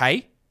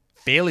okay,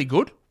 fairly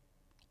good,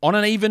 on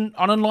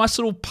a nice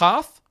little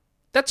path,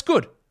 that's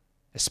good.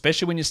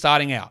 Especially when you're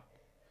starting out.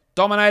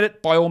 Dominate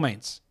it by all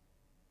means.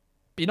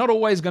 But you're not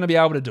always going to be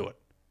able to do it.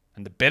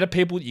 And the better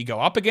people that you go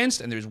up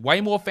against, and there's way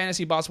more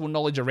fantasy basketball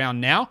knowledge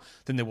around now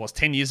than there was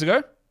 10 years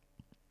ago,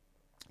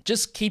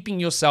 just keeping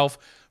yourself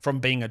from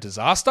being a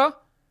disaster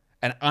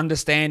and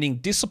understanding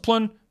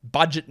discipline,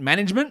 budget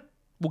management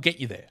will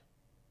get you there.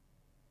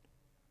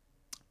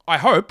 I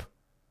hope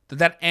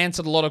that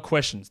answered a lot of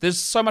questions. There's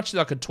so much that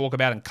I could talk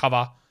about and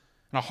cover,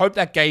 and I hope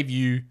that gave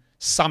you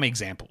some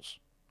examples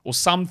or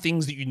some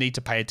things that you need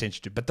to pay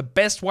attention to. But the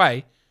best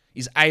way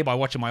is A, by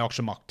watching my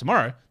auction mock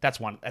tomorrow. That's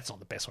not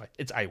the best way.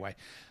 It's a way.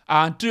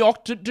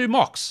 Do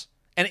mocks.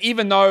 And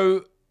even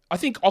though I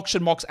think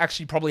auction mocks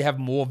actually probably have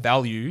more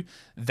value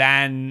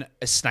than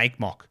a snake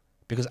mock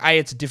because A,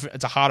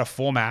 it's a harder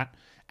format,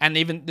 and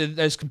even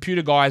those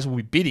computer guys will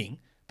be bidding,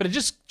 But it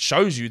just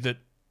shows you that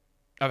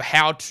of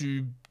how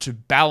to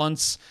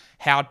balance,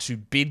 how to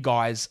bid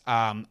guys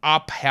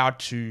up, how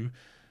to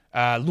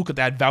look at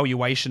that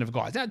valuation of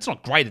guys. Now, it's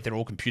not great that they're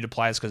all computer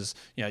players because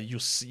you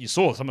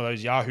saw some of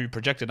those Yahoo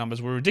projected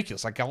numbers were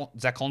ridiculous. Like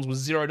Zach Collins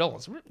was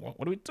 $0.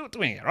 What are we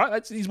doing here,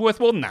 right? He's worth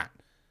more than that.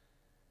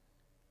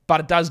 But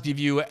it does give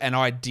you an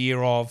idea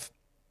of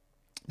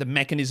the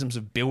mechanisms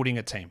of building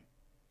a team.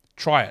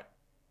 Try it.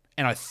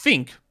 And I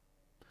think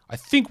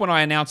when I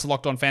announce the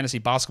Locked On Fantasy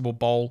Basketball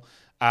Bowl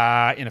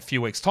in a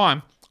few weeks'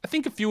 time, I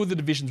think a few of the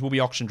divisions will be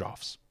auction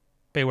drafts.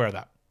 Be aware of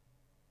that.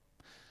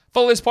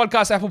 Follow this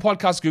podcast, Apple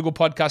Podcasts, Google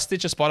Podcasts,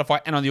 Stitcher,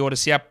 Spotify, and on the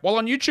Odyssey app. While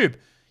on YouTube,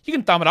 you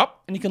can thumb it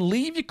up and you can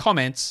leave your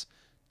comments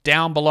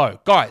down below.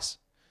 Guys,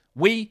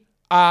 we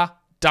are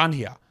done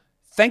here.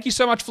 Thank you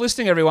so much for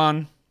listening,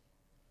 everyone.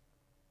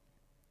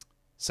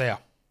 See ya.